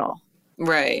professional.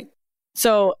 Right.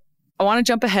 So I want to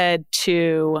jump ahead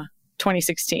to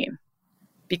 2016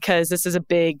 because this is a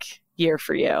big year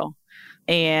for you.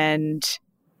 And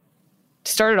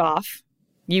to start it off,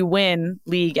 you win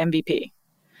league MVP.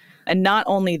 And not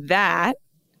only that,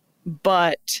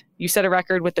 but you set a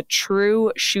record with a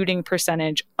true shooting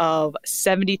percentage of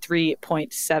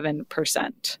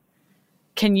 73.7%.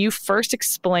 Can you first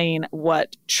explain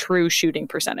what true shooting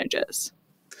percentage is?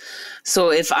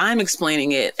 So if I'm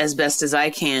explaining it as best as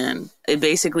I can, it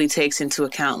basically takes into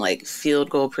account like field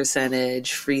goal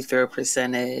percentage, free throw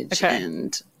percentage,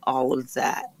 and all of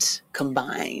that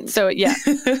combined. So yeah,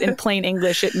 in plain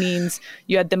English, it means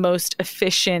you had the most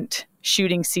efficient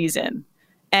shooting season.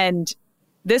 And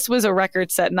this was a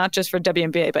record set not just for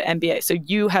WNBA, but NBA. So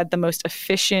you had the most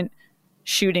efficient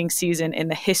shooting season in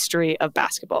the history of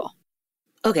basketball.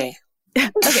 Okay.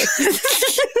 Okay.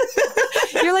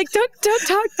 You're like, don't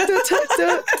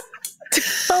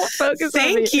focus on me.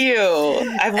 Thank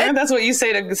you. I've learned that's what you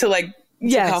say to like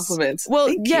compliments. Well,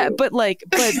 Thank yeah, you. but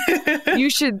you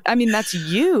should, I mean, that's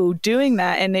you doing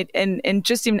that. And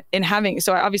just in having,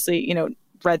 so I obviously, you know,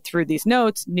 read through these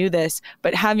notes, knew this,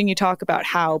 but having you talk about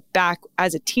how back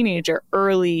as a teenager,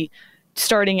 early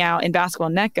starting out in basketball,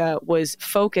 Nneka was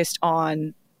focused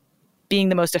on being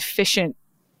the most efficient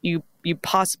you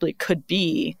possibly could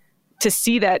be, to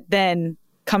see that then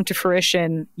come to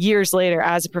fruition years later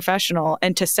as a professional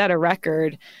and to set a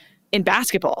record in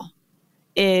basketball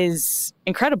is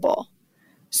incredible.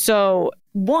 So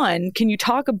one, can you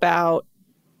talk about,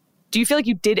 do you feel like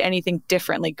you did anything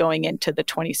differently going into the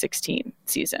 2016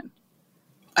 season?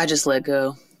 I just let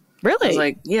go. Really?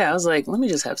 I was like, let me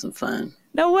just have some fun.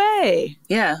 No way.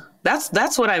 Yeah.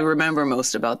 That's what I remember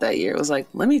most about that year. It was like,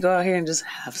 let me go out here and just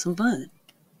have some fun.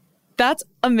 That's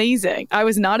amazing. I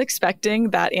was not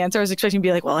expecting that answer. I was expecting to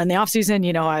be like, well, in the off season,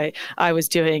 I was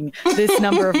doing this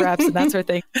number of reps and that sort of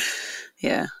thing.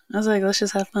 Yeah. I was like, let's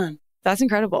just have fun. That's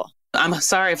incredible. I'm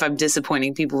sorry if I'm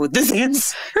disappointing people with this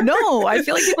answer. No, I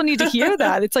feel like people need to hear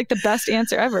that. It's like the best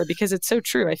answer ever because it's so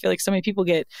true. I feel like so many people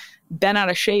get bent out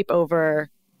of shape over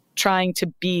trying to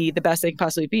be the best they can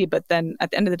possibly be. But then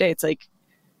at the end of the day, it's like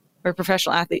we're a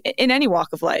professional athlete in any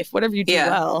walk of life, whatever you do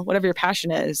well, whatever your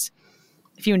passion is.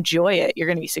 If you enjoy it, you're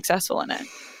going to be successful in it.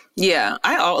 Yeah.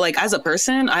 As a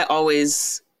person, I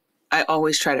always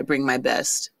try to bring my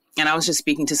best. And I was just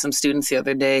speaking to some students the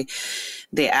other day.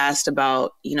 They asked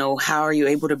about, how are you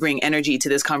able to bring energy to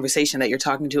this conversation that you're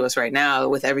talking to us right now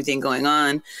with everything going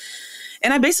on?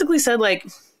 And I basically said, like,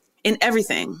 in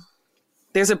everything,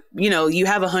 there's you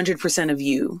have 100% of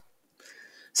you.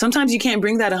 Sometimes you can't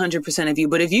bring that 100% of you,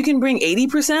 but if you can bring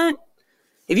 80%,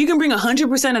 if you can bring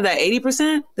 100% of that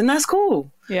 80%, then that's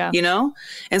cool. Yeah.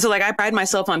 And so like, I pride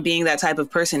myself on being that type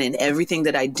of person in everything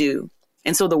that I do.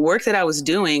 And so the work that I was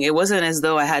doing, it wasn't as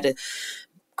though I had to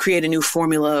create a new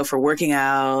formula for working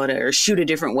out or shoot a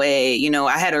different way.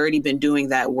 I had already been doing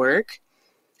that work.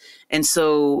 And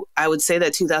so I would say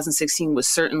that 2016 was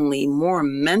certainly more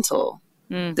mental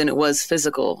than it was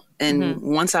physical. And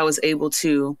once I was able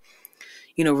to,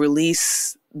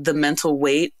 release the mental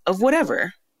weight of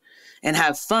whatever and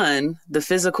have fun, the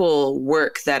physical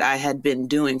work that I had been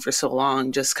doing for so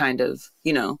long just kind of,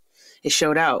 it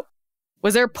showed out.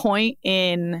 Was there a point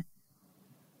in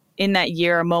that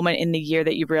year, a moment in the year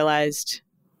that you realized,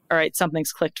 all right,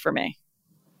 something's clicked for me?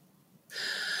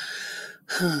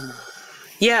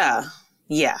 Yeah,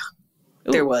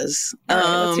 there was. All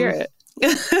right, let's hear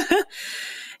it.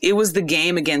 It was the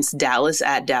game against Dallas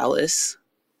at Dallas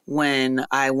when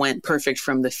I went perfect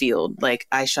from the field. Like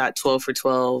I shot 12 for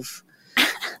 12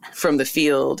 from the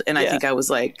field. And I think I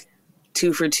was like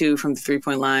 2 for 2 from the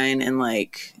 3-point line and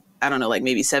like, I don't know, like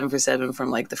maybe 7 for 7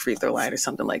 from like the free throw line or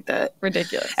something like that.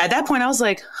 Ridiculous. At that point, I was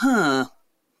like,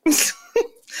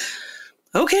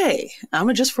 okay, I'm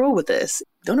gonna just roll with this.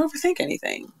 Don't overthink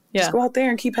anything. Yeah. Just go out there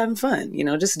and keep having fun.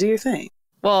 Just do your thing.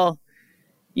 Well,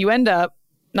 you end up,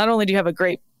 not only do you have a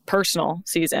great personal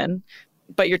season,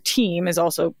 but your team is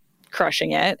also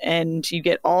crushing it. And you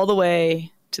get all the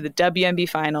way to the WNBA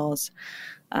finals.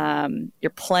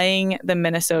 You're playing the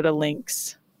Minnesota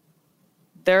Lynx.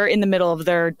 They're in the middle of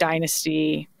their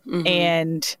dynasty,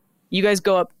 and you guys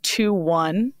go up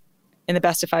 2-1 in the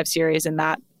best of 5 series in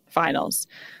that finals.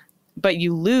 But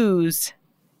you lose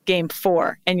game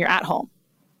 4, and you're at home.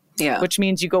 Yeah. Which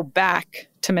means you go back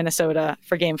to Minnesota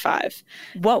for game 5.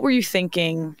 What were you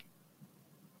thinking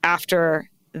after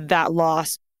that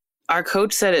loss? Our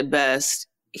coach said it best.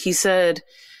 He said,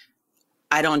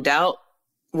 I don't doubt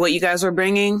what you guys were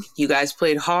bringing. You guys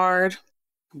played hard.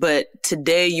 But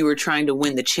today you were trying to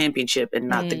win the championship and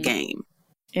not the game.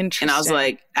 Interesting. And I was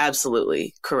like,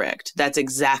 absolutely correct. That's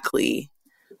exactly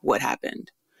what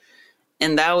happened.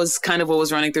 And that was kind of what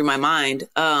was running through my mind.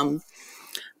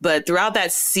 But throughout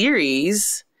that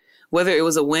series, whether it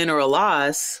was a win or a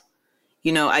loss,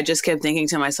 I just kept thinking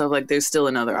to myself, like, there's still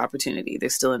another opportunity.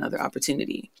 There's still another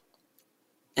opportunity.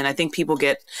 And I think people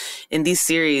get, in these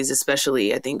series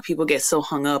especially, I think people get so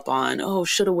hung up on, oh,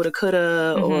 shoulda, woulda,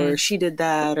 coulda, or she did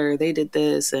that, or they did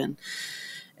this.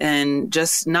 And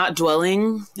just not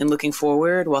dwelling and looking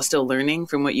forward while still learning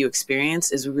from what you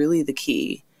experience is really the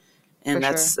key. And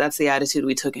that's the attitude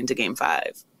we took into game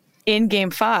 5. In game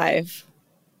 5,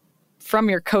 from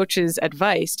your coach's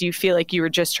advice, do you feel like you were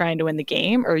just trying to win the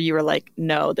game, or you were like,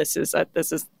 no, this is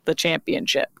the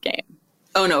championship game?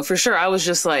 Oh, no, for sure. I was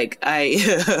just like,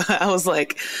 I was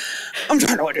like, I'm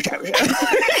trying to win the championship.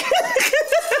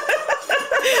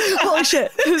 Holy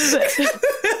shit. This is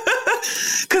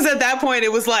it. Because at that point,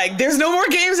 it was like, there's no more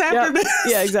games after this.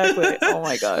 Yeah, exactly. Oh,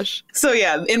 my gosh. So,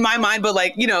 yeah, in my mind, but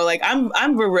like, I'm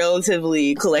a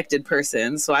relatively collected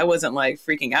person. So I wasn't like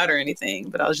freaking out or anything.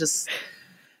 But I was just,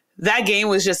 that game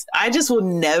was just, I just will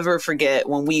never forget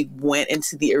when we went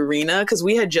into the arena, because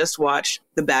we had just watched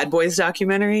the Bad Boys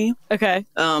documentary. Okay.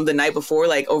 The night before,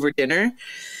 like over dinner.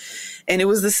 And it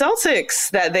was the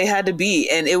Celtics that they had to beat.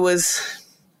 And it was,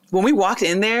 when we walked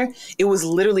in there, it was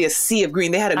literally a sea of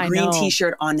green. They had a green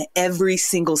t-shirt on every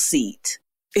single seat.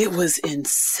 It was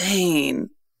insane.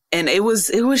 And it was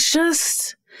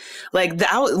just like,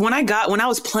 when I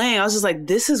was playing, I was just like,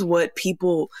 this is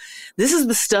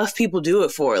the stuff people do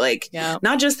it for. Like,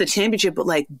 not just the championship, but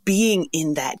like being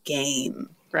in that game.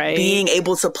 Right. Being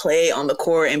able to play on the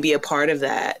court and be a part of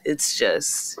that. It's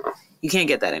just, You can't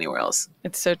get that anywhere else.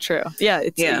 It's so true. Yeah.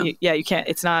 You can't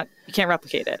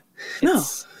replicate it.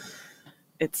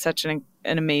 It's such an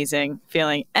amazing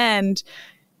feeling. And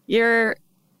you're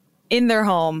in their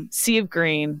home, sea of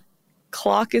green,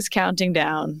 clock is counting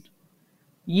down.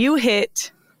 You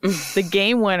hit the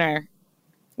game winner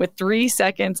with 3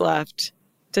 seconds left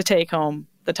to take home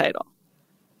the title.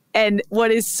 And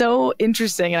what is so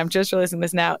interesting, and I'm just realizing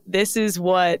this now, this is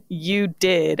what you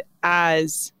did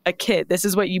as a kid. This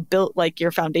is what you built like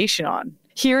your foundation on.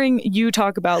 Hearing you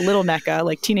talk about little Nneka,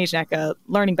 like teenage Nneka,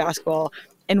 learning basketball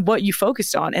and what you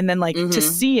focused on, and then like to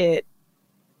see it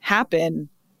happen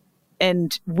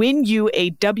and win you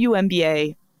a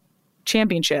WNBA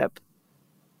championship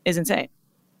is insane.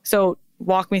 So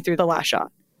walk me through the last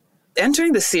shot.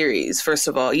 Entering the series, first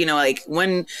of all, like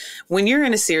when you're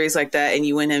in a series like that and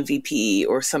you win MVP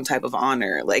or some type of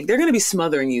honor, like they're going to be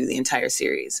smothering you the entire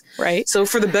series. Right. So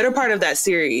for the better part of that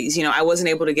series, I wasn't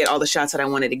able to get all the shots that I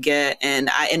wanted to get. And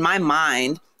in my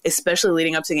mind, especially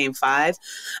leading up to game 5,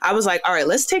 I was like, all right,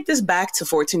 let's take this back to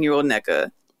 14-year-old Nneka.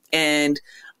 And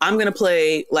I'm going to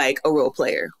play like a role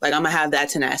player. Like I'm going to have that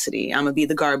tenacity. I'm going to be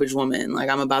the garbage woman. Like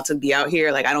I'm about to be out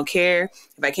here. Like I don't care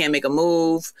if I can't make a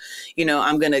move.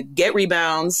 I'm going to get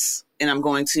rebounds and I'm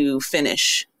going to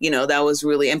finish. That was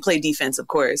really, and play defense, of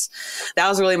course. That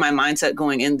was really my mindset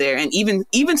going in there. And even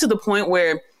to the point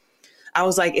where I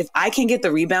was like, if I can get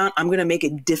the rebound, I'm going to make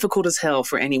it difficult as hell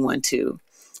for anyone to.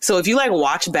 So if you like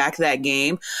watch back that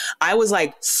game, I was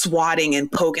like swatting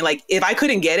and poking. Like if I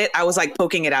couldn't get it, I was like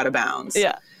poking it out of bounds.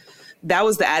 Yeah. That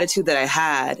was the attitude that I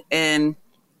had. And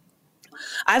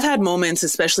I've had moments,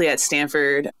 especially at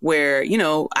Stanford, where,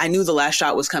 I knew the last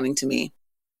shot was coming to me.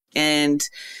 And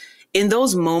in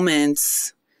those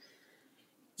moments,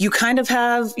 you kind of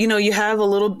have, you have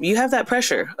that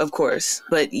pressure, of course,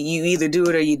 but you either do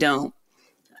it or you don't.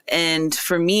 And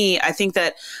for me, I think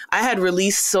that I had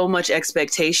released so much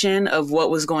expectation of what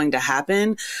was going to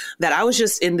happen that I was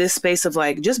just in this space of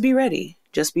like, just be ready.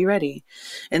 Just be ready.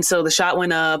 And so the shot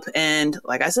went up and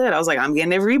like I said, I was like, I'm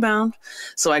getting every rebound.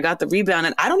 So I got the rebound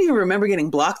and I don't even remember getting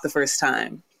blocked the first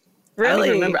time.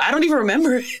 Really? I don't even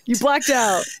remember. You blacked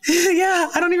out. Yeah.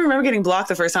 I don't even remember getting blocked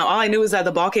the first time. All I knew is that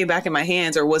the ball came back in my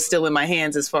hands or was still in my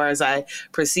hands as far as I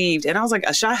perceived. And I was like,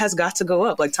 a shot has got to go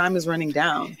up. Like time is running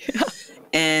down. Yeah.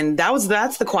 And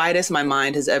that's the quietest my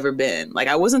mind has ever been. Like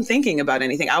I wasn't thinking about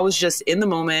anything. I was just in the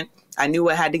moment. I knew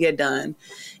what had to get done.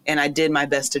 And I did my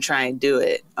best to try and do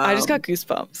it. I just got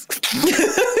goosebumps.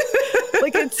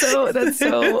 Like it's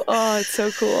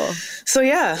so cool. So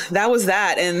yeah, that was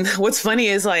that. And what's funny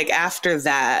is like after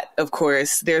that, of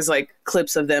course, there's like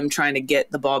clips of them trying to get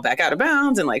the ball back out of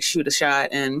bounds and like shoot a shot.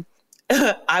 And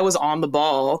I was on the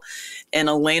ball and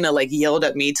Elena like yelled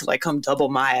at me to like come double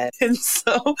my. And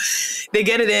so they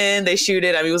get it in, they shoot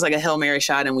it. I mean, it was like a Hail Mary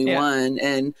shot and we won.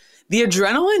 And the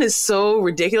adrenaline is so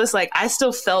ridiculous. Like I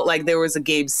still felt like there was a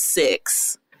game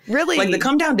 6. Really? Like the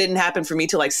come down didn't happen for me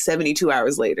till like 72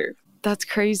 hours later. That's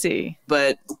crazy.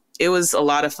 But it was a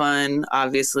lot of fun,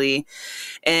 obviously.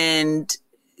 And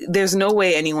there's no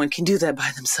way anyone can do that by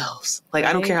themselves. Like,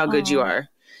 I don't care how good you are.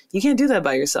 You can't do that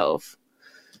by yourself.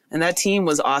 And that team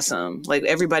was awesome. Like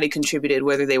everybody contributed,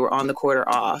 whether they were on the court or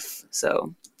off.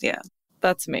 So, yeah.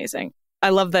 That's amazing. I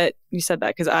love that you said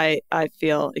that because I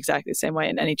feel exactly the same way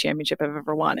in any championship I've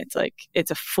ever won. It's like,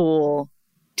 it's a full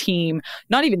team,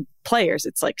 not even players.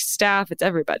 It's like staff. It's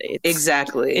everybody.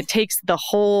 Exactly. It takes the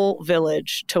whole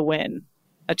village to win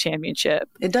a championship.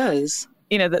 It does.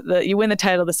 You know, you win the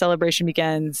title, the celebration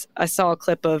begins. I saw a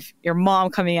clip of your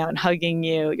mom coming out and hugging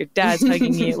you, your dad's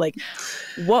hugging you. Like,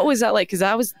 what was that like? Because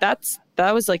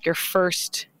that was like your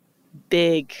first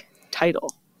big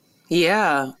title.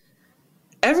 Yeah.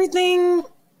 Everything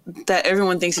that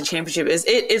everyone thinks a championship is,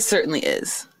 it certainly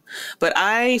is. But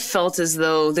I felt as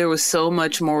though there was so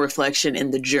much more reflection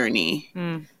in the journey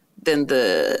than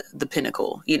the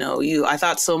pinnacle. You know, I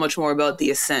thought so much more about the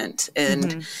ascent.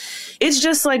 And it's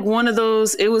just like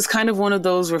it was kind of one of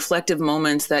those reflective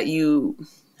moments that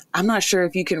I'm not sure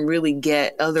if you can really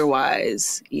get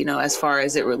otherwise, you know, as far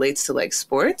as it relates to like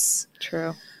sports.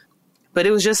 True. But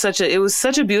it was just such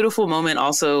a beautiful moment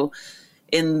also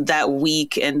in that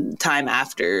week and time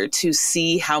after to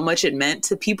see how much it meant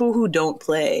to people who don't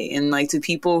play and like to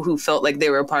people who felt like they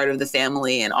were a part of the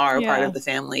family and are a part of the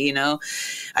family, you know?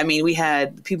 I mean, we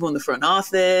had people in the front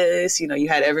office, you know, you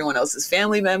had everyone else's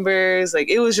family members. Like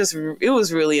it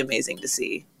was really amazing to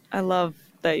see. I love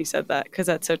that you said that because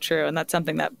that's so true. And that's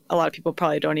something that a lot of people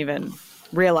probably don't even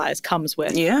realize comes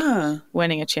with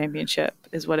winning a championship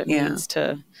is what it means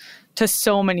to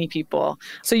so many people.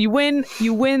 So you win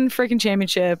freaking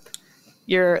championship,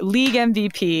 you're league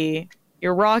MVP,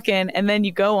 you're rocking, and then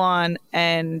you go on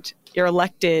and you're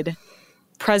elected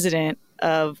president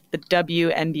of the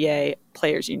WNBA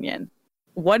Players Union.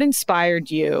 What inspired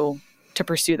you to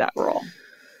pursue that role?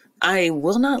 I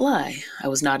will not lie. I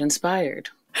was not inspired.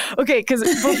 Okay, because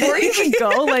before you even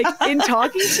go, like, in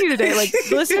talking to you today, like,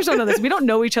 the listeners don't know this. We don't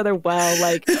know each other well.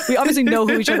 Like, we obviously know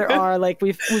who each other are. Like,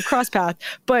 we've crossed paths.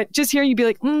 But just hearing you be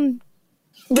like,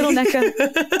 little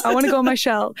Nneka, I want to go in my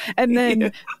shell. And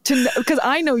then, because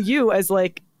I know you as,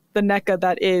 like, the Nneka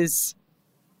that is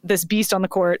this beast on the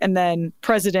court and then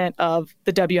president of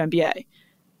the WNBA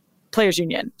Players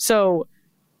Union. So,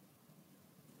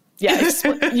 yeah.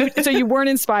 So you weren't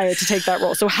inspired to take that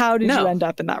role. So how did you end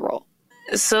up in that role?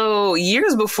 So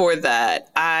years before that,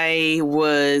 I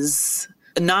was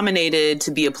nominated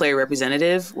to be a player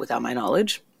representative without my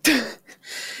knowledge.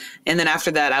 And then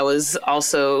after that, I was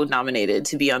also nominated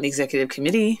to be on the executive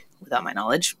committee without my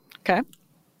knowledge. Okay.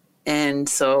 And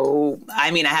so,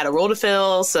 I mean, I had a role to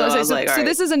fill. So I was like, all right. So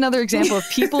this is another example of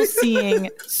people seeing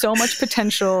so much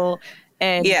potential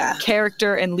and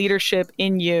character and leadership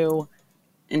in you.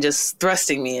 And just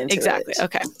thrusting me into it.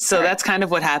 Okay. So that's kind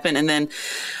of what happened. And then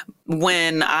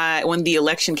when the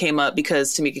election came up,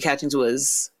 because Tamika Catchings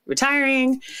was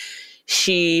retiring,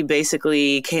 she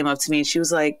basically came up to me and she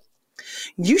was like,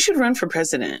 you should run for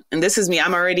president. And this is me.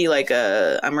 I'm already like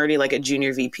a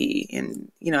junior VP. And,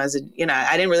 I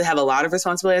didn't really have a lot of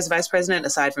responsibility as vice president,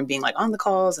 aside from being like on the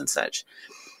calls and such.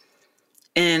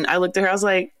 And I looked at her, I was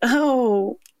like,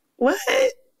 oh, what?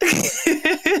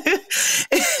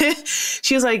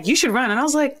 She was like, you should run. And I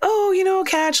was like, oh,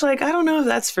 Catch, like, I don't know if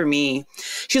that's for me.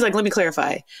 She's like, let me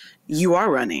clarify. You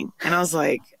are running. And I was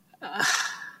like,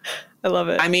 I love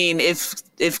it. I mean,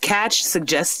 if Catch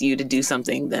suggests you to do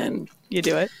something, then you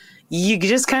do it. You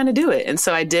just kind of do it. And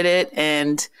so I did it,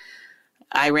 and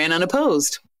I ran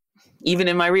unopposed. Even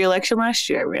in my reelection last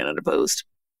year, I ran unopposed.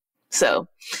 So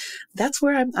that's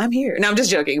where I'm here. No, I'm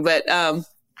just joking. But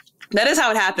that is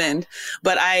how it happened.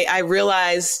 But I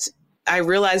realized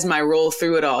my role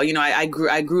through it all.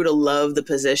 I grew to love the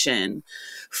position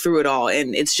through it all.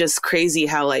 And it's just crazy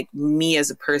how, like, me as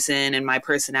a person and my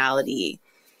personality,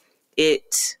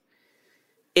 it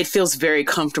feels very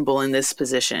comfortable in this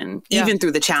position, even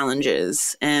through the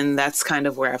challenges. And that's kind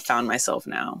of where I found myself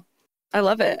now. I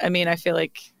love it. I mean, I feel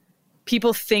like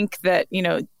people think that,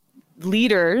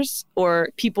 leaders or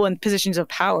people in positions of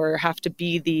power have to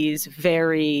be these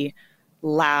very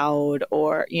loud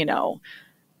or,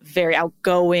 very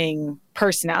outgoing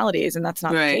personalities. And that's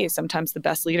not the case. Sometimes the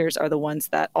best leaders are the ones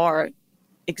that are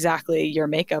exactly your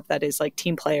makeup. That is like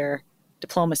team player,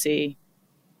 diplomacy.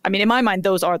 I mean, in my mind,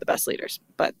 those are the best leaders,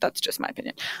 but that's just my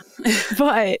opinion.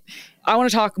 But I want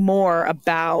to talk more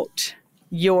about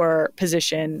your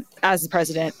position as the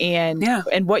president and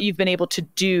what you've been able to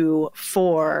do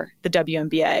for the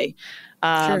WNBA,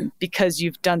 because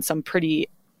you've done some pretty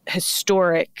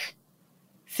historic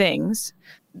things.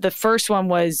 The first one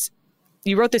was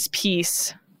you wrote this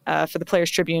piece for the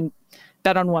Players Tribune,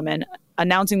 Bet on Women,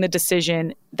 announcing the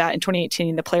decision that in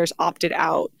 2018, the players opted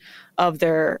out of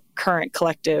their current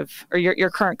collective or your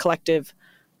current collective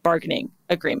bargaining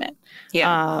agreement.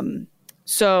 Yeah.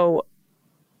 So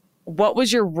what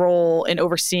was your role in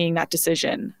overseeing that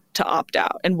decision to opt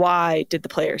out, and why did the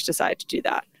players decide to do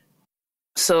that?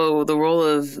 So the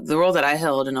role that I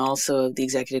held, and also of the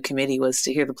executive committee, was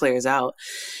to hear the players out.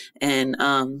 And,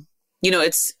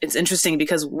 it's interesting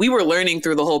because we were learning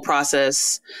through the whole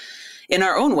process in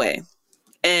our own way.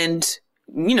 And,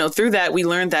 through that, we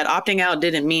learned that opting out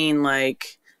didn't mean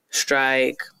like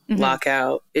strike,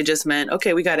 lockout. It just meant,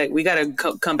 okay, we gotta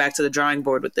come back to the drawing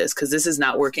board with this, because this is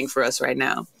not working for us right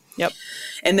now. Yep.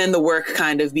 And then the work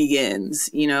kind of begins,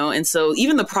 and so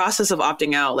even the process of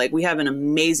opting out, like, we have an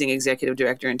amazing executive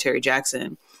director in Terry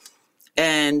Jackson.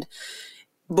 And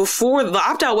before, the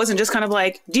opt out wasn't just kind of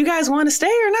like, do you guys want to stay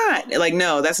or not? Like,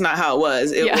 no, that's not how it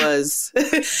was.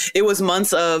 It was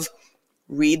months of,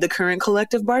 read the current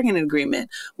collective bargaining agreement.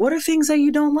 What are things that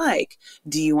you don't like?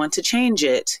 Do you want to change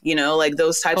it? Like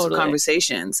those types of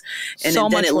conversations. And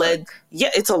then it led,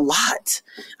 it's a lot.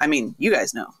 I mean, you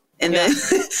guys know. And then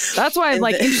that's why I'm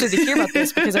interested to hear about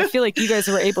this, because I feel like you guys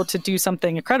were able to do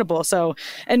something incredible. So,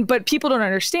 but people don't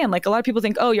understand. Like, a lot of people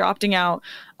think, oh, you're opting out,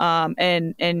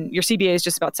 and your CBA is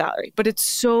just about salary, but it's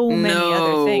so many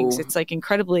other things. It's like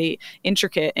incredibly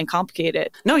intricate and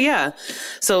complicated. No, yeah.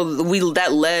 So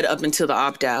that led up until the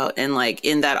opt out, and like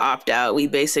in that opt out, we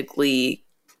basically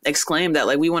exclaimed that,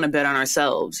 like, we want to bet on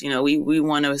ourselves. We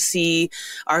want to see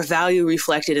our value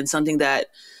reflected in something that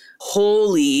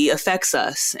wholly affects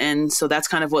us. And so that's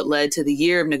kind of what led to the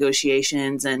year of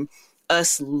negotiations and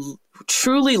us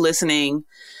truly listening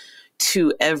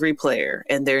to every player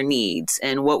and their needs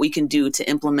and what we can do to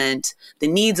implement the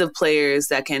needs of players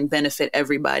that can benefit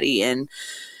everybody. And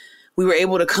we were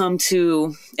able to come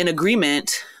to an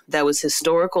agreement that was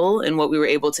historical in what we were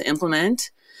able to implement,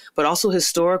 but also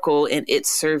historical in it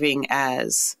serving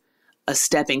as a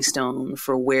stepping stone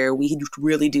for where we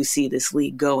really do see this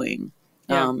league going.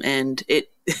 Yeah. And it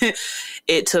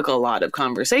it took a lot of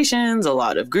conversations, a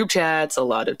lot of group chats, a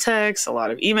lot of texts, a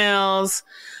lot of emails,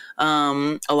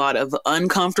 a lot of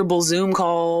uncomfortable Zoom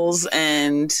calls.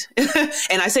 And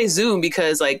and I say Zoom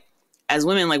because like as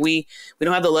women, like we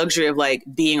don't have the luxury of like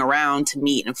being around to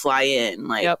meet and fly in.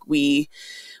 Like yep.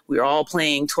 We're all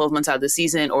playing 12 months out of the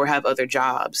season or have other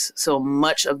jobs. So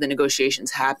much of the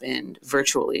negotiations happened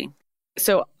virtually.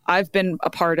 So I've been a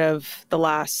part of the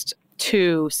last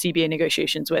 2 CBA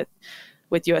negotiations with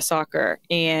U.S. Soccer,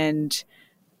 and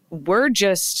we're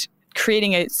just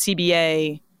creating a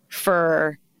CBA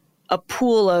for a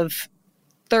pool of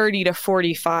 30 to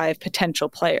 45 potential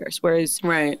players, whereas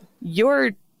right.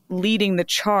 You're leading the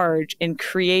charge in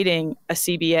creating a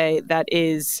CBA that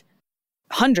is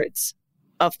hundreds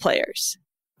of players.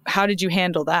 How did you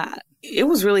handle that? It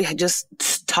was really just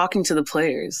talking to the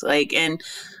players, like, and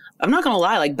I'm not going to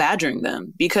lie, like badgering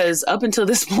them, because up until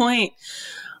this point,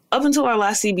 up until our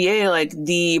last CBA, like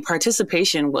the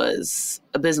participation was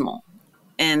abysmal.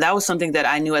 And that was something that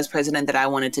I knew as president that I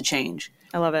wanted to change.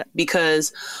 I love it.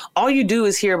 Because all you do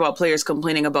is hear about players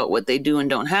complaining about what they do and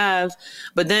don't have,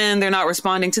 but then they're not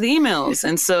responding to the emails.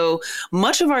 And so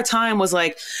much of our time was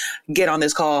like, get on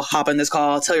this call, hop on this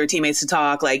call, tell your teammates to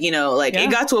talk. Like, you know, like It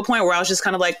got to a point where I was just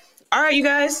kind of like, all right, you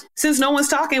guys, since no one's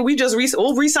talking,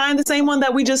 we'll re-sign the same one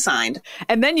that we just signed.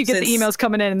 And then you get the emails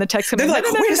coming in and the text coming in. They're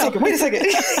like, wait a second.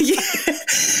 Yeah.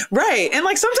 Right. And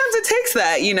like sometimes it takes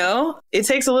that, you know, it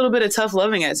takes a little bit of tough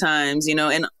loving at times, you know,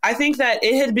 and I think that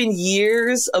it had been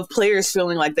years of players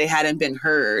feeling like they hadn't been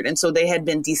heard. And so they had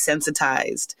been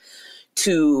desensitized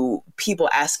to people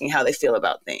asking how they feel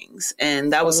about things.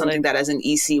 And that was something that as an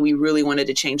EC, we really wanted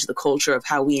to change the culture of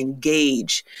how we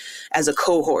engage as a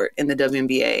cohort in the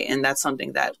WNBA. And that's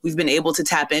something that we've been able to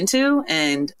tap into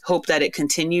and hope that it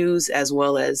continues as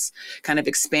well as kind of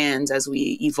expands as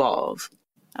we evolve.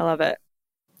 I love it.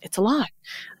 It's a lot.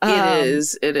 It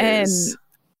is. And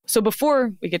so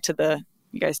before we get to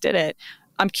you guys did it,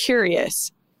 I'm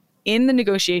curious, in the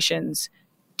negotiations,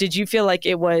 did you feel like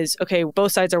it was, okay,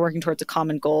 both sides are working towards a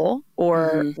common goal,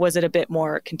 or was it a bit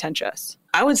more contentious?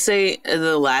 I would say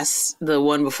the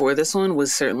one before this one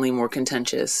was certainly more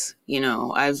contentious. You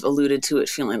know, I've alluded to it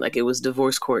feeling like it was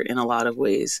divorce court in a lot of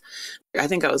ways. I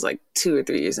think I was like 2 or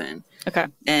 3 years in. Okay.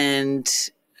 And,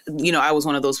 you know, I was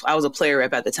a player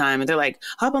rep at the time, and they're like,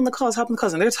 hop on the calls.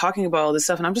 And they're talking about all this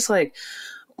stuff. And I'm just like,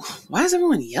 why is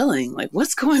everyone yelling? Like,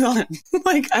 what's going on?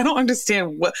 Like, I don't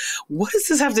understand. What does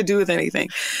this have to do with anything?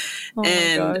 Oh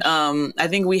and I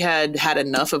think we had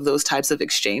enough of those types of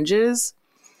exchanges.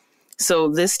 So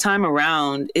this time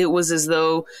around, it was as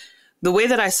though the way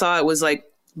that I saw it was like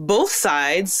both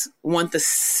sides want the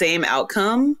same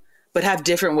outcome, but have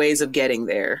different ways of getting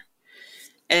there.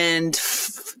 And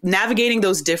navigating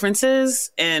those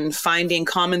differences and finding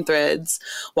common threads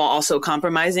while also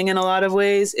compromising in a lot of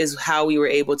ways is how we were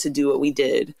able to do what we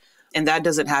did. And that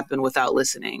doesn't happen without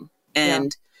listening.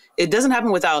 And it doesn't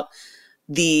happen without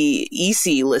the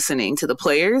EC listening to the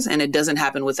players, and it doesn't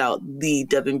happen without the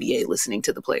WNBA listening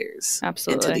to the players.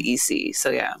 Absolutely. And to the EC. So,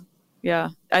 yeah. Yeah,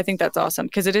 I think that's awesome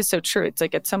because it is so true. It's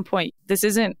like at some point, this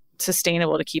isn't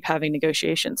sustainable to keep having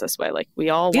negotiations this way. Like we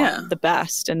all want the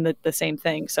best and the same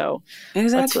thing. So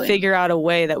let's figure out a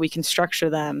way that we can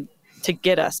structure them to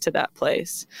get us to that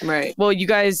place. Right. Well, you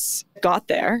guys got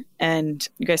there and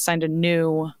you guys signed a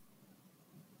new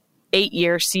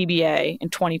 8-year CBA in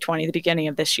 2020, the beginning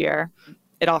of this year.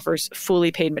 It offers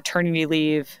fully paid maternity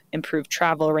leave, improved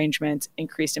travel arrangements,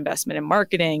 increased investment in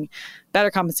marketing, better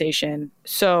compensation.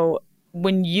 So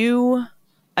when you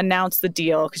announced the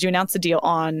deal, because you announced the deal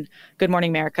on Good Morning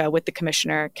America with the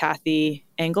commissioner, Kathy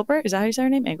Engelbert. Is that how you say her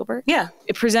name? Engelbert? Yeah.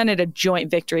 It presented a joint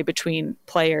victory between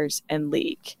players and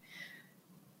league.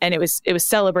 And it was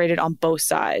celebrated on both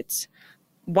sides.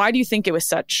 Why do you think it was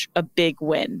such a big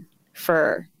win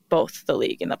for both the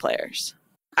league and the players?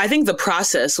 I think the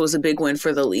process was a big win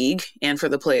for the league and for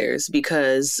the players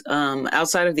because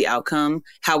outside of the outcome,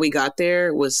 how we got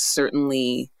there was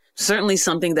certainly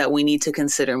something that we need to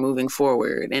consider moving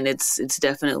forward. And it's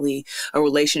definitely a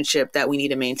relationship that we need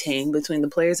to maintain between the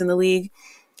players and the league.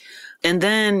 And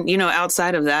then, you know,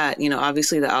 outside of that, you know,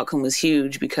 obviously the outcome was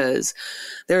huge because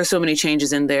there are so many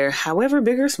changes in there, however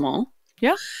big or small.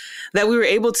 Yeah. That we were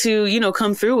able to, you know,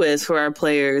 come through with for our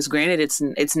players. Granted,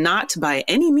 it's not by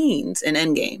any means an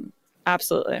end game.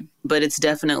 Absolutely. But it's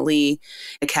definitely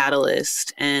a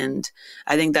catalyst. And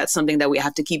I think that's something that we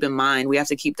have to keep in mind. We have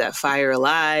to keep that fire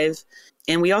alive.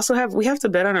 And we have to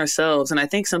bet on ourselves. And I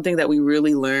think something that we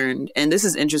really learned, and this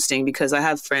is interesting because I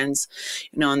have friends,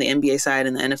 on the NBA side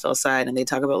and the NFL side, and they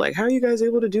talk about like, how are you guys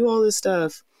able to do all this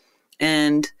stuff?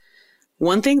 And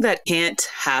one thing that can't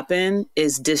happen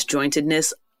is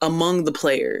disjointedness among the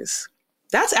players.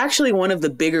 That's actually one of the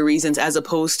bigger reasons, as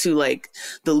opposed to like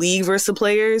the league versus the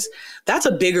players. That's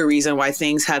a bigger reason why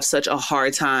things have such a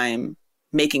hard time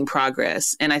making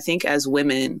progress. And I think as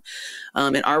women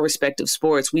in our respective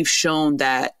sports, we've shown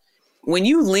that when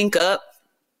you link up,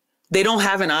 they don't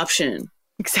have an option.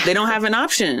 Exactly. They don't have an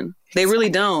option. They really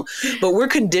don't. But we're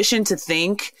conditioned to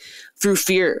think through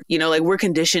fear. Like we're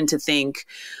conditioned to think,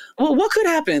 well, what could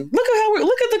happen? Look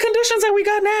at the conditions that we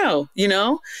got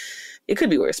now, It could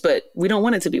be worse, but we don't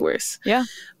want it to be worse. Yeah.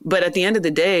 But at the end of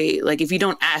the day, like if you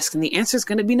don't ask, then the answer is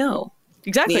going to be no.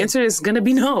 Exactly. The answer is going to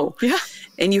be no. Yeah.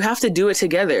 And you have to do it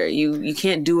together. You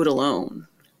can't do it alone.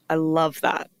 I love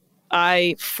that.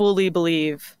 I fully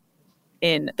believe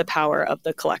in the power of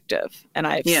the collective, and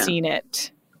I've seen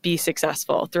it be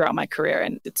successful throughout my career,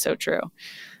 and it's so true.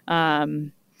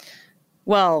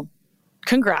 Well,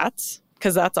 congrats.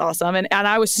 Because that's awesome. And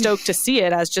I was stoked to see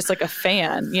it as just like a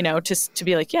fan, to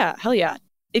be like, yeah, hell yeah.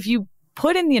 If you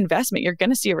put in the investment, you're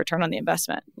going to see a return on the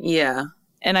investment. Yeah.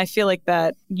 And I feel like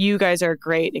that you guys are a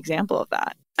great example of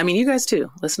that. I mean, you guys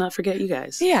too. Let's not forget you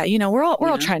guys. Yeah. We're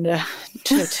all trying to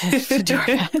do our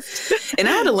best. And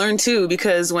I had to learn too,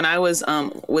 because when I was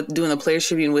with doing the Players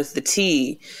Tribune with the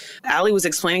T, Allie was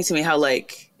explaining to me how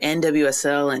like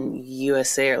NWSL and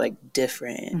USA are like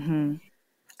different. Mm-hmm.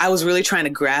 I was really trying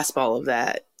to grasp all of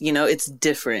that. It's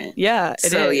different. Yeah,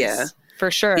 it is. Yeah.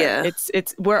 For sure. Yeah.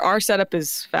 It's where our setup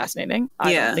is fascinating.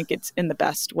 I don't think it's in the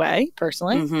best way,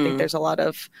 personally. Mm-hmm. I think there's a lot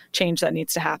of change that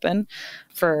needs to happen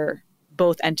for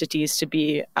both entities to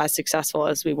be as successful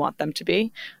as we want them to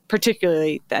be,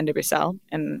 particularly the NWSL.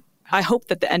 And I hope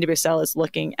that the NWSL is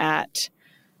looking at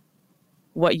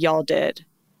what y'all did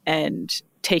and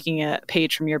taking a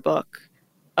page from your book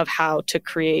of how to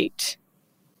create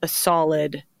a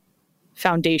solid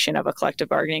foundation of a collective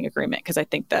bargaining agreement, because I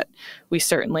think that we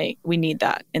need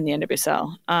that in the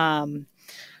NWSL.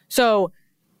 So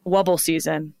Wubble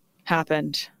season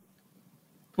happened.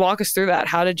 Walk us through that.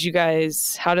 How did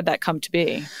that come to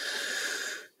be?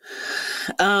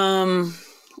 I'm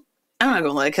not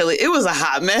gonna lie, Kelly, it was a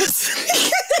hot mess.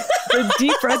 The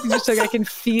deep breath you just took, I can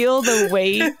feel the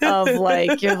weight of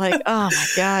like, you're like, oh my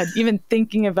God, even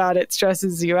thinking about it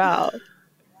stresses you out.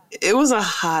 It was a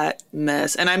hot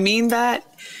mess. And I mean that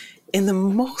in the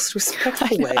most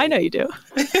respectful way. I know you do.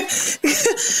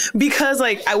 Because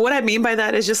like what I mean by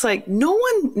that is just like no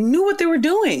one knew what they were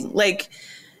doing. Like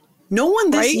no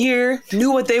one this year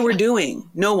knew what they were doing.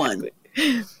 No one.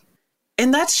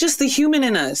 And that's just the human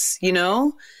in us,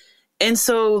 And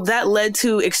so that led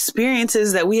to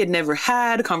experiences that we had never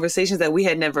had, conversations that we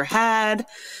had never had,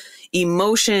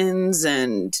 emotions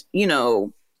and,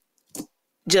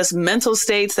 just mental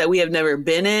states that we have never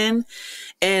been in.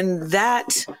 And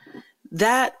that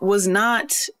was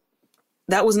not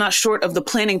short of the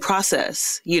planning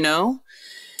process,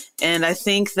 And I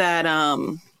think that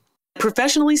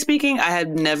professionally speaking, I had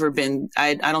never been,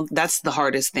 that's the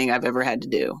hardest thing I've ever had to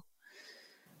do,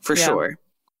 for sure.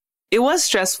 It was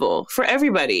stressful for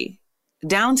everybody,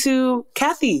 down to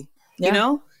Kathy,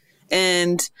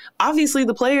 and obviously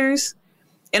the players.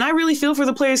 And I really feel for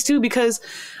the players too, because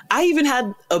I even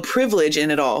had a privilege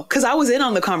in it all, because I was in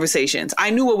on the conversations. I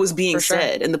knew what was being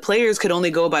said, and the players could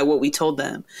only go by what we told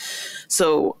them.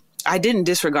 So I didn't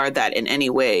disregard that in any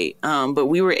way. But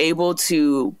we were able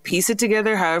to piece it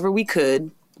together however we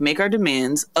could, make our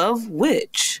demands, of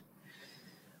which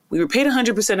we were paid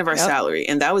 100% of our salary.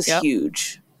 And that was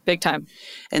huge. Big time.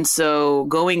 And so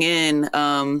going in,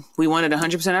 we wanted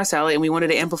 100% our salary, and we wanted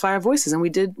to amplify our voices. And we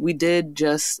did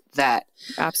just that.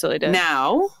 Absolutely did.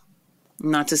 Now,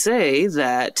 not to say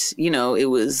that, it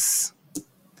was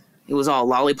all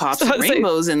lollipops and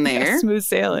rainbows in there. Smooth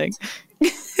sailing.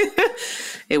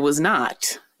 It was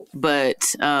not.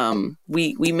 But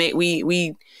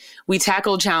we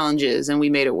tackled challenges and we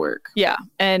made it work. Yeah.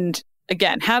 And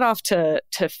again, hat off to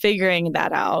figuring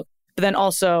that out. But then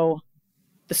also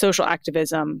the social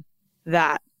activism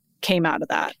that came out of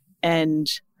that, and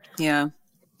the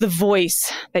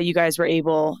voice that you guys were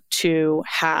able to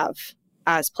have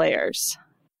as players.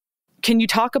 Can you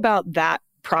talk about that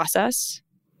process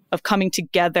of coming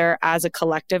together as a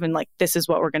collective and like, this is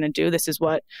what we're going to do, this is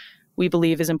what we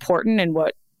believe is important and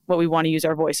what we want to use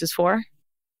our voices for?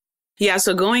 Yeah,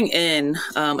 so going in,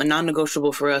 a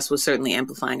non-negotiable for us was certainly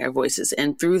amplifying our voices.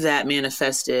 And through that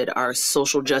manifested our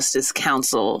Social Justice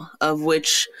Council, of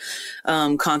which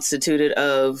constituted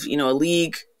of, a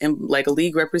league and like a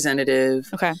league representative,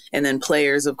 Okay. and then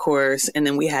players, of course. And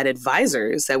then we had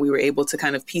advisors that we were able to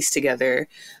kind of piece together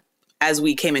as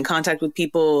we came in contact with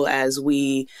people, as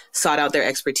we sought out their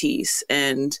expertise.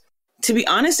 And to be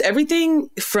honest, everything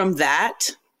from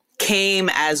that came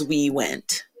as we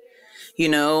went.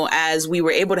 As we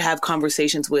were able to have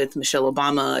conversations with Michelle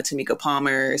Obama, Tamika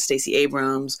Palmer, Stacey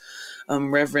Abrams,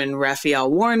 Reverend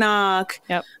Raphael Warnock,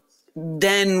 Yep.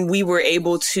 then we were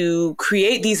able to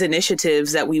create these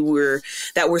initiatives that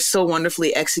were so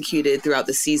wonderfully executed throughout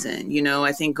the season.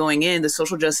 I think going in, the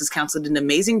Social Justice Council did an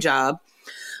amazing job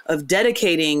of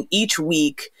dedicating each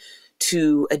week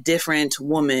to a different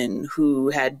woman who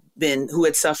had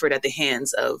suffered at the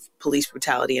hands of police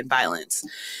brutality and violence.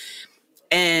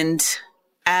 And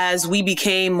as we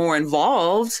became more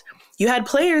involved, you had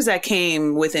players that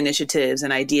came with initiatives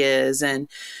and ideas, and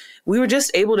we were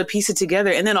just able to piece it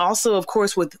together. And then also, of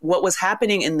course, with what was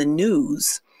happening in the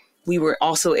news, we were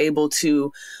also able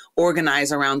to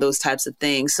organize around those types of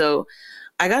things. So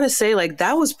I got to say, like,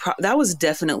 that was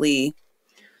definitely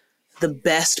the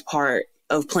best part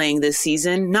of playing this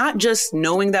season, not just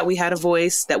knowing that we had a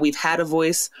voice, that we've had a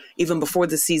voice even before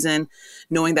the season,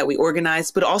 knowing that we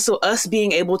organized, but also us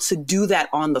being able to do that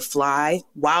on the fly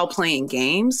while playing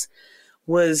games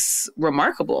was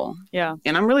remarkable. Yeah.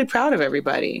 And I'm really proud of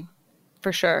everybody.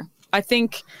 For sure. I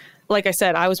think, like I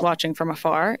said, I was watching from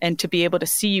afar, and to be able to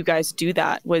see you guys do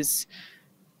that was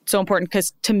so important,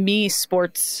 because to me,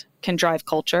 sports can drive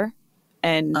culture.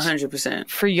 And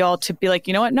 100%. For y'all to be like,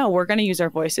 you know what? No, we're going to use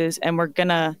our voices, and we're going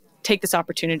to take this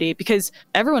opportunity because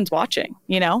everyone's watching,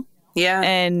 Yeah.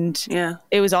 And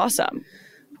It was awesome.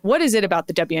 What is it about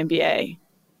the WNBA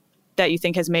that you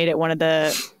think has made it one of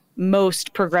the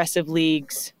most progressive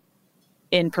leagues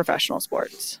in professional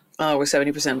sports? Oh, we're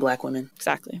 70% Black women.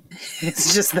 Exactly.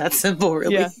 It's just that simple,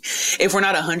 really. Yeah. If we're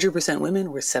not 100%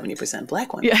 women, we're 70%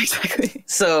 Black women. Yeah, exactly.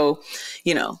 So,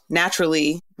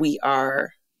 naturally, we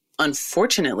are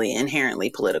unfortunately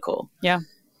inherently political. Yeah.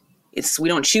 We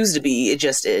don't choose to be, it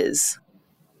just is.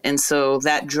 And so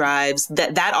that drives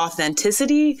that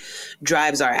authenticity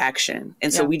drives our action.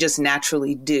 And so we just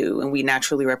naturally do, and we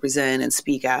naturally represent and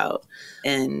speak out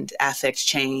and affect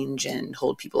change and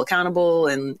hold people accountable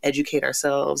and educate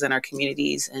ourselves and our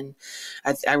communities. And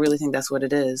I really think that's what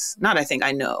it is.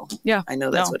 I know. Yeah. I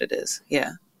know that's what it is.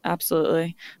 Yeah.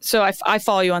 Absolutely. So I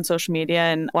follow you on social media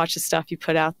and watch the stuff you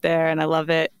put out there, and I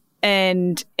love it.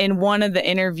 And in one of the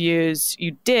interviews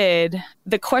you did,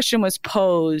 the question was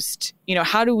posed,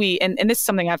 how do we, and this is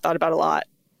something I've thought about a lot,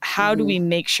 how do we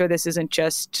make sure this isn't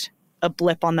just a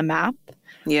blip on the map?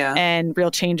 Yeah. And real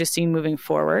change is seen moving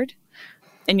forward?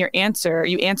 And you answer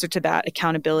to that: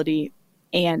 accountability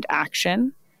and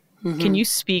action. Mm-hmm. Can you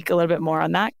speak a little bit more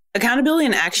on that? Accountability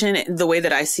and action, the way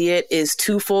that I see it, is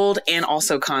twofold and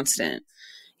also constant.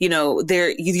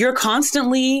 You're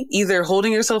constantly either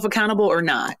holding yourself accountable or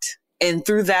not. And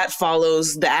through that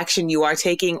follows the action you are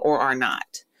taking or are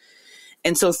not.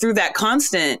 And so through that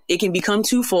constant, it can become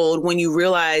twofold when you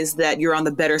realize that you're on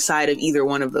the better side of either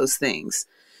one of those things.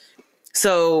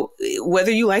 So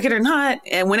whether you like it or not,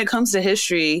 and when it comes to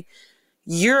history,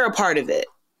 you're a part of it.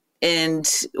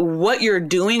 And what you're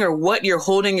doing or what you're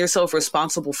holding yourself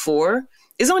responsible for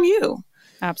is on you.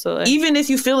 Absolutely. Even if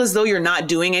you feel as though you're not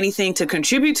doing anything to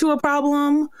contribute to a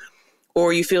problem,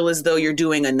 or you feel as though you're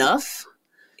doing enough,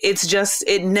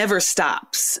 it never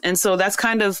stops. And so that's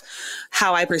kind of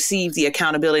how I perceive the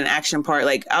accountability and action part.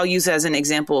 Like, I'll use as an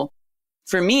example.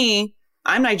 For me,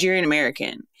 I'm Nigerian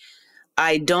American.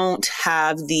 I don't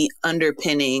have the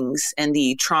underpinnings and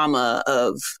the trauma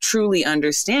of truly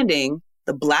understanding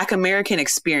the Black American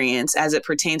experience as it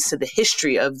pertains to the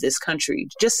history of this country,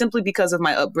 just simply because of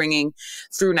my upbringing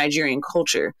through Nigerian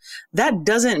culture. That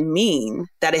doesn't mean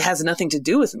that it has nothing to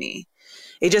do with me.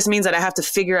 It just means that I have to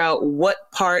figure out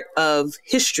what part of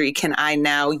history can I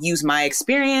now use my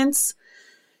experience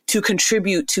to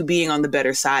contribute to being on the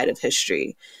better side of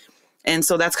history. And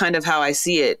so that's kind of how I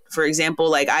see it. For example,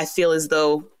 like, I feel as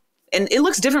though, and it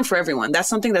looks different for everyone. That's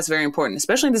something that's very important,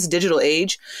 especially in this digital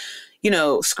age.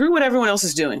 Screw what everyone else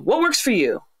is doing. What works for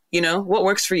you? What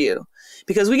works for you?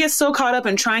 Because we get so caught up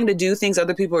in trying to do things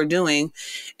other people are doing,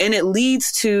 and it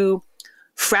leads to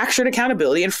fractured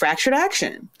accountability and fractured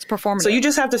action. It's performative. So you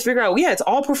just have to figure out, it's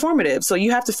all performative. So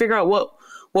you have to figure out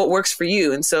what works for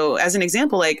you. And so as an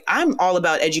example, like, I'm all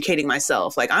about educating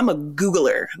myself. Like, I'm a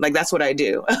Googler. Like, that's what I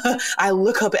do. I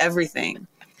look up everything.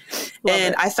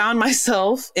 I found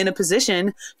myself in a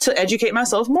position to educate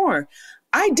myself more.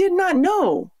 I did not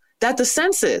know that the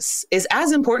census is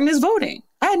as important as voting.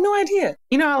 I had no idea.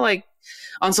 You know how like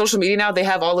on social media now, they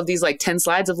have all of these like 10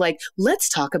 slides of like, let's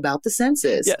talk about the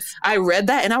census. Yes. I read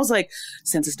that and I was like,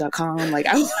 census.com. Like,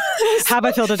 have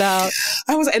I filled it out?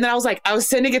 I was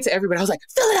sending it to everybody. I was like,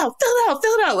 fill it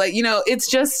out. Like, you know, it's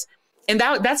just, and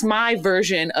that's my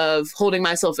version of holding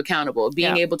myself accountable,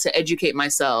 being able to educate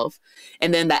myself.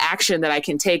 And then the action that I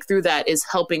can take through that is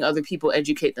helping other people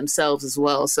educate themselves as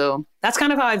well. So that's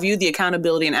kind of how I view the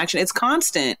accountability and action. It's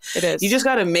constant. It is. You just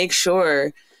got to make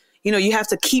sure, you know, you have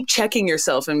to keep checking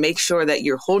yourself and make sure that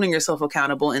you're holding yourself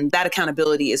accountable. And that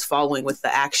accountability is following with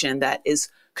the action that is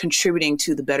contributing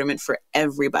to the betterment for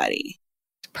everybody.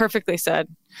 Perfectly said.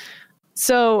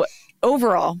 So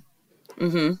overall,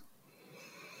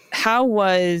 how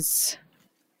was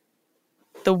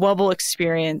the Wubble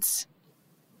experience?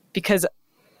 Because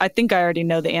I think I already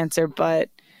know the answer, but,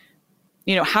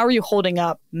 you know, how are you holding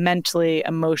up mentally,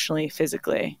 emotionally,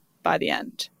 physically by the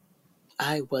end?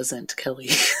 I wasn't, Kelly.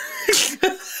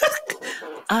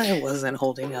 I wasn't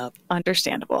holding up.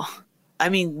 Understandable. I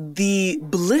mean, the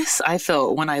bliss I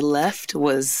felt when I left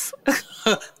was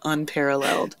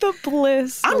unparalleled. The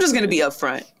bliss. I'm just going to be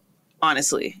upfront,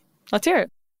 honestly. Let's hear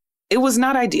it. It was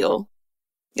not ideal.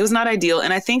 It was not ideal.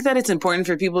 And I think that it's important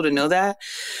for people to know that,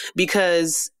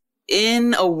 because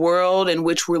in a world in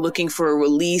which we're looking for a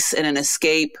release and an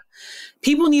escape,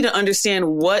 people need to understand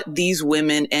what these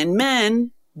women and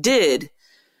men did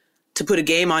to put a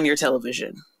game on your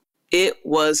television. It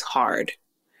was hard.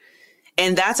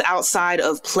 And that's outside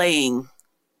of playing.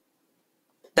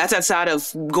 That's outside of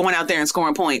going out there and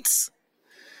scoring points.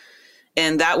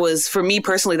 And that was, for me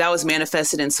personally, that was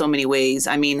manifested in so many ways.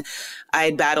 I mean, I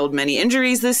had battled many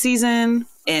injuries this season,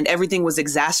 and everything was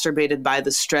exacerbated by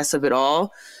the stress of it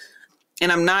all. And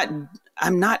I'm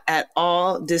not at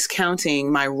all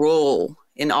discounting my role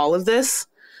in all of this.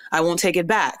 I won't take it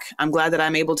back. I'm glad that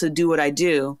I'm able to do what I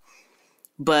do.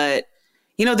 But,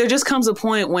 you know, there just comes a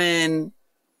point when,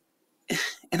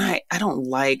 and I don't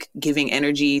like giving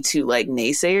energy to like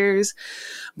naysayers,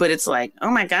 but it's like, oh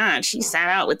my God, she sat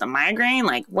out with the migraine.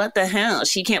 Like, what the hell?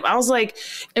 She can't. I was like,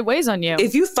 it weighs on you.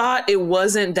 If you thought it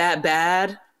wasn't that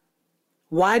bad,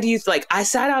 why do you like, I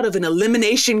sat out of an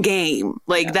elimination game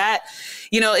like that,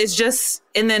 you know, it's just,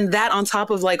 and then that on top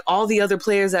of like all the other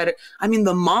players that are, I mean,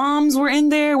 the moms were in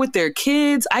there with their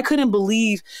kids. I couldn't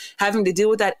believe having to deal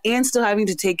with that and still having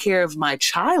to take care of my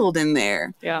child in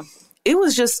there. Yeah. It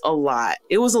was just a lot.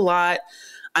 It was a lot.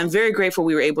 I'm very grateful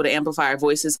we were able to amplify our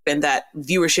voices, and that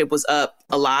viewership was up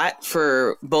a lot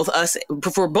for both us,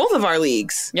 for both of our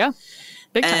leagues. Yeah.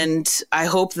 Big time. And I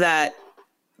hope that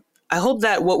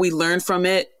what we learned from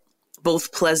it,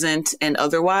 both pleasant and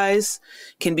otherwise,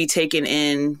 can be taken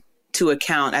into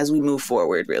account as we move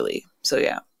forward, really. So,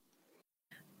 yeah.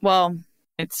 Well,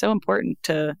 it's so important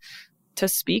to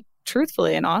speak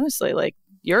truthfully and honestly. Like,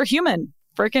 you're a human.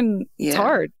 Freaking, it's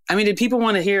hard. I mean, did people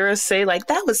want to hear us say, like,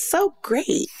 that was so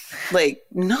great? Like,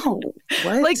 no.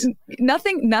 What? Like,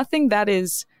 nothing that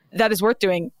is worth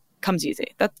doing comes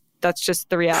easy. That's just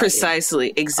the reality.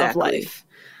 Precisely. Exactly. Of life.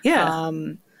 Yeah.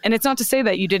 And it's not to say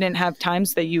that you didn't have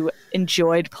times that you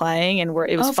enjoyed playing and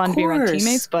it was fun to be around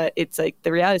teammates, but it's like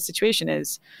the reality of the situation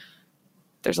is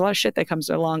there's a lot of shit that comes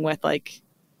along with like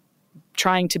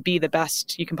trying to be the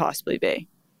best you can possibly be.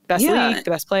 Best league,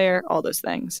 the best player, all those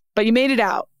things. But you made it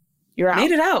out. You're out.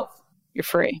 Made it out. You're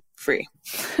free. Free.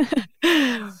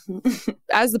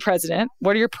 As the president,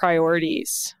 what are your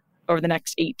priorities over the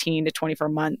next 18 to 24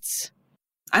 months?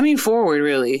 I mean, forward,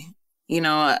 really. You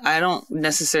know, I don't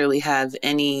necessarily have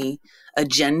any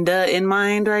agenda in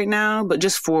mind right now, but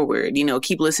just forward, you know,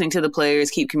 keep listening to the players,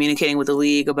 keep communicating with the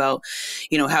league about,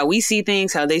 you know, how we see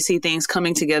things, how they see things,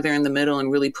 coming together in the middle and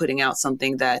really putting out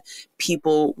something that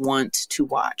people want to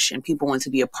watch and people want to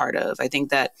be a part of. I think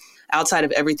that outside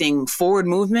of everything, forward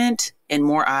movement and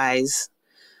more eyes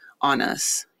on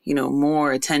us, you know,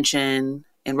 more attention,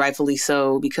 and rightfully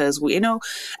so, because we, you know,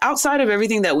 outside of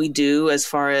everything that we do as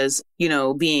far as, you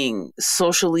know, being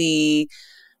socially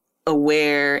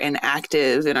aware and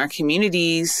active in our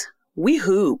communities, we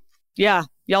hoop. Yeah,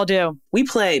 y'all do. We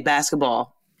play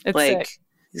basketball. It's like,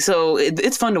 sick. So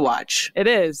it's fun to watch. It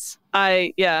is.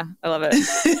 I love it.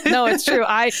 No, it's true.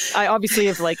 I obviously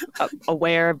have like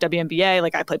aware of WNBA.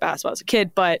 Like I played basketball as a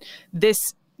kid, but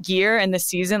this year and this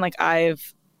season, like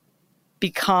I've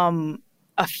become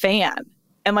a fan.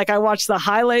 And like I watch the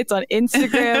highlights on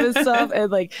Instagram and stuff,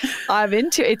 and like I'm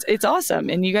into it. It's awesome.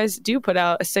 And you guys do put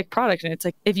out a sick product. And it's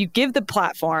like if you give the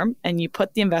platform and you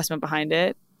put the investment behind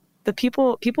it, the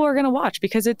people are gonna watch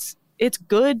because it's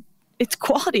good, it's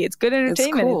quality, it's good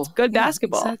entertainment, it's good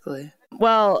basketball. Exactly.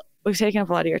 Well, we've taken up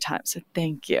a lot of your time, so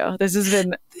thank you. This has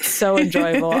been so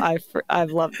enjoyable.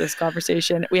 I've loved this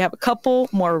conversation. We have a couple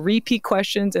more repeat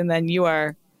questions, and then you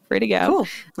are free to go. Cool.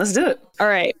 Let's do it. All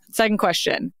right. Second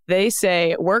question. They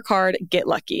say, work hard, get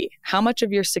lucky. How much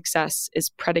of your success is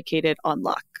predicated on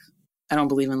luck? I don't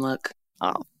believe in luck.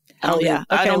 Oh, hell yeah.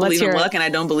 I don't believe in luck, and I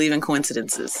don't believe in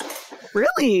coincidences.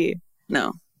 Really?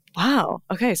 No. Wow.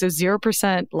 Okay. So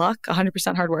 0% luck,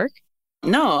 100% hard work?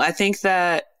 No, I think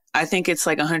it's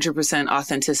like 100%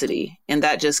 authenticity. And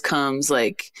that just comes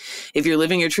like, if you're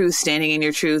living your truth, standing in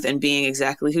your truth, and being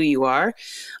exactly who you are,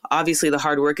 obviously the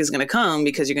hard work is going to come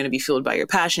because you're going to be fueled by your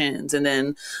passions. And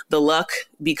then the luck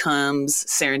becomes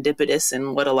serendipitous,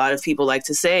 and what a lot of people like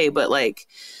to say, but like,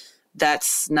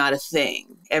 that's not a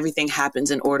thing. Everything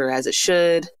happens in order as it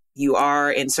should. You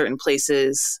are in certain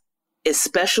places,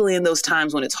 especially in those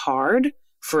times when it's hard,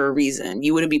 for a reason.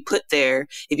 You wouldn't be put there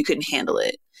if you couldn't handle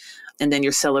it. And then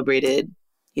you're celebrated,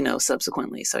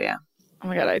 subsequently. So, yeah. Oh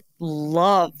my God, I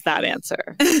love that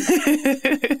answer.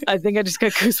 I think I just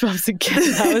got goosebumps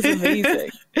again. That was amazing.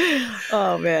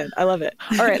 Oh man, I love it.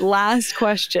 All right, last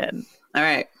question. All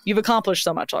right. You've accomplished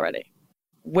so much already.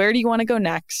 Where do you want to go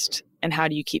next, and how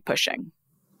do you keep pushing?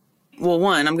 Well,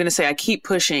 one, I'm going to say I keep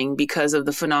pushing because of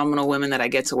the phenomenal women that I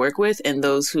get to work with, and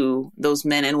those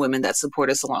men and women that support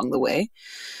us along the way.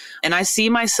 And I see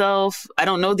myself, I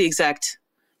don't know the exact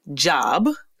job,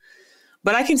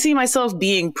 but I can see myself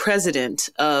being president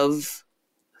of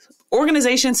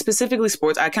organizations, specifically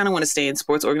sports. I kind of want to stay in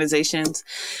sports organizations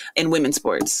and women's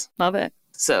sports. Love it.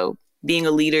 So being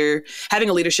a leader, having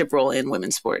a leadership role in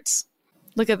women's sports.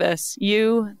 Look at this.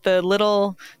 You, the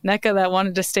little Nneka that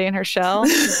wanted to stay in her shell.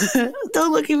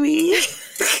 Don't look at me.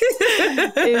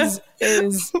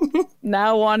 is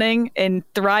now wanting and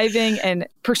thriving and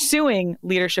pursuing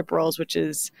leadership roles, which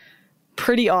is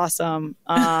pretty awesome.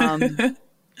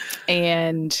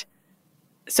 And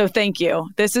so thank you.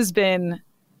 This has been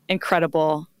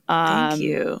incredible. Thank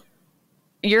you.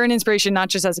 You're an inspiration, not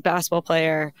just as a basketball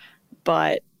player,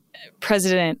 but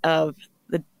president of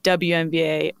the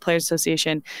WNBA Players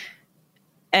Association.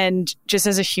 And just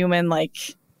as a human,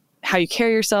 like how you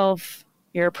carry yourself,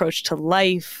 your approach to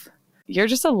life, you're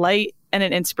just a light and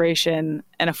an inspiration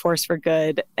and a force for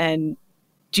good. And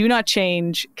do not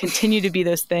change. Continue to be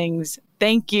those things.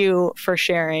 Thank you for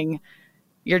sharing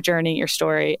your journey, your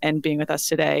story, and being with us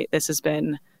today. This has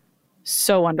been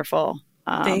so wonderful.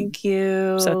 Thank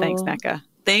you. So thanks, Nneka.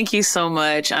 Thank you so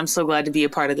much. I'm so glad to be a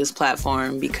part of this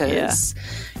platform because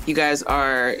you guys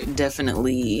are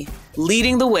definitely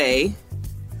leading the way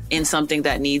in something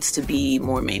that needs to be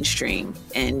more mainstream.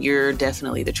 And you're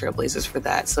definitely the trailblazers for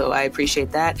that. So I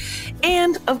appreciate that.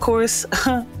 And of course,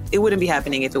 it wouldn't be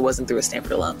happening if it wasn't through a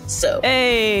Stanford alum. So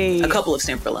a couple of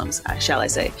Stanford alums, shall I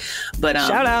say. But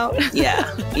shout out.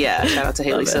 Yeah. Shout out to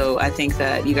Haley. So I think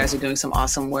that you guys are doing some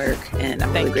awesome work, and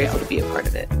I'm really grateful to be a part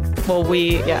of it. Well,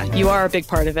 you are a big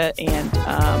part of it, and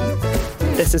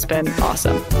this has been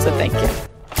awesome. So thank you.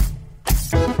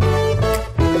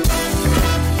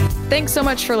 Thanks so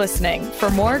much for listening. For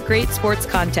more great sports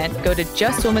content, go to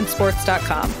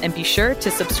justwomensports.com and be sure to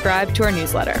subscribe to our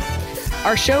newsletter.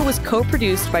 Our show was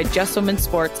co-produced by Just Women's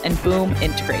Sports and Boom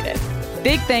Integrated.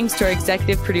 Big thanks to our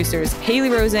executive producers, Haley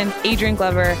Rosen, Adrian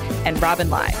Glover, and Robin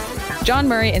Lai. John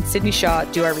Murray and Sydney Shaw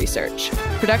do our research.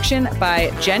 Production by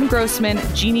Jen Grossman,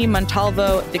 Jeannie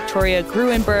Montalvo, Victoria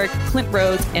Gruenberg, Clint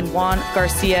Rhodes, and Juan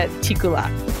Garcia Ticula.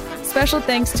 Special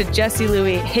thanks to Jesse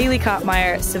Louie, Haley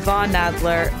Kottmeyer, Sivan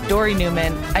Nadler, Dory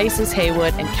Newman, Isis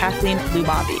Haywood, and Kathleen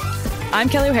Lumavi. I'm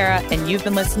Kelly O'Hara, and you've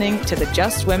been listening to the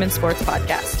Just Women's Sports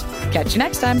Podcast. Catch you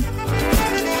next time.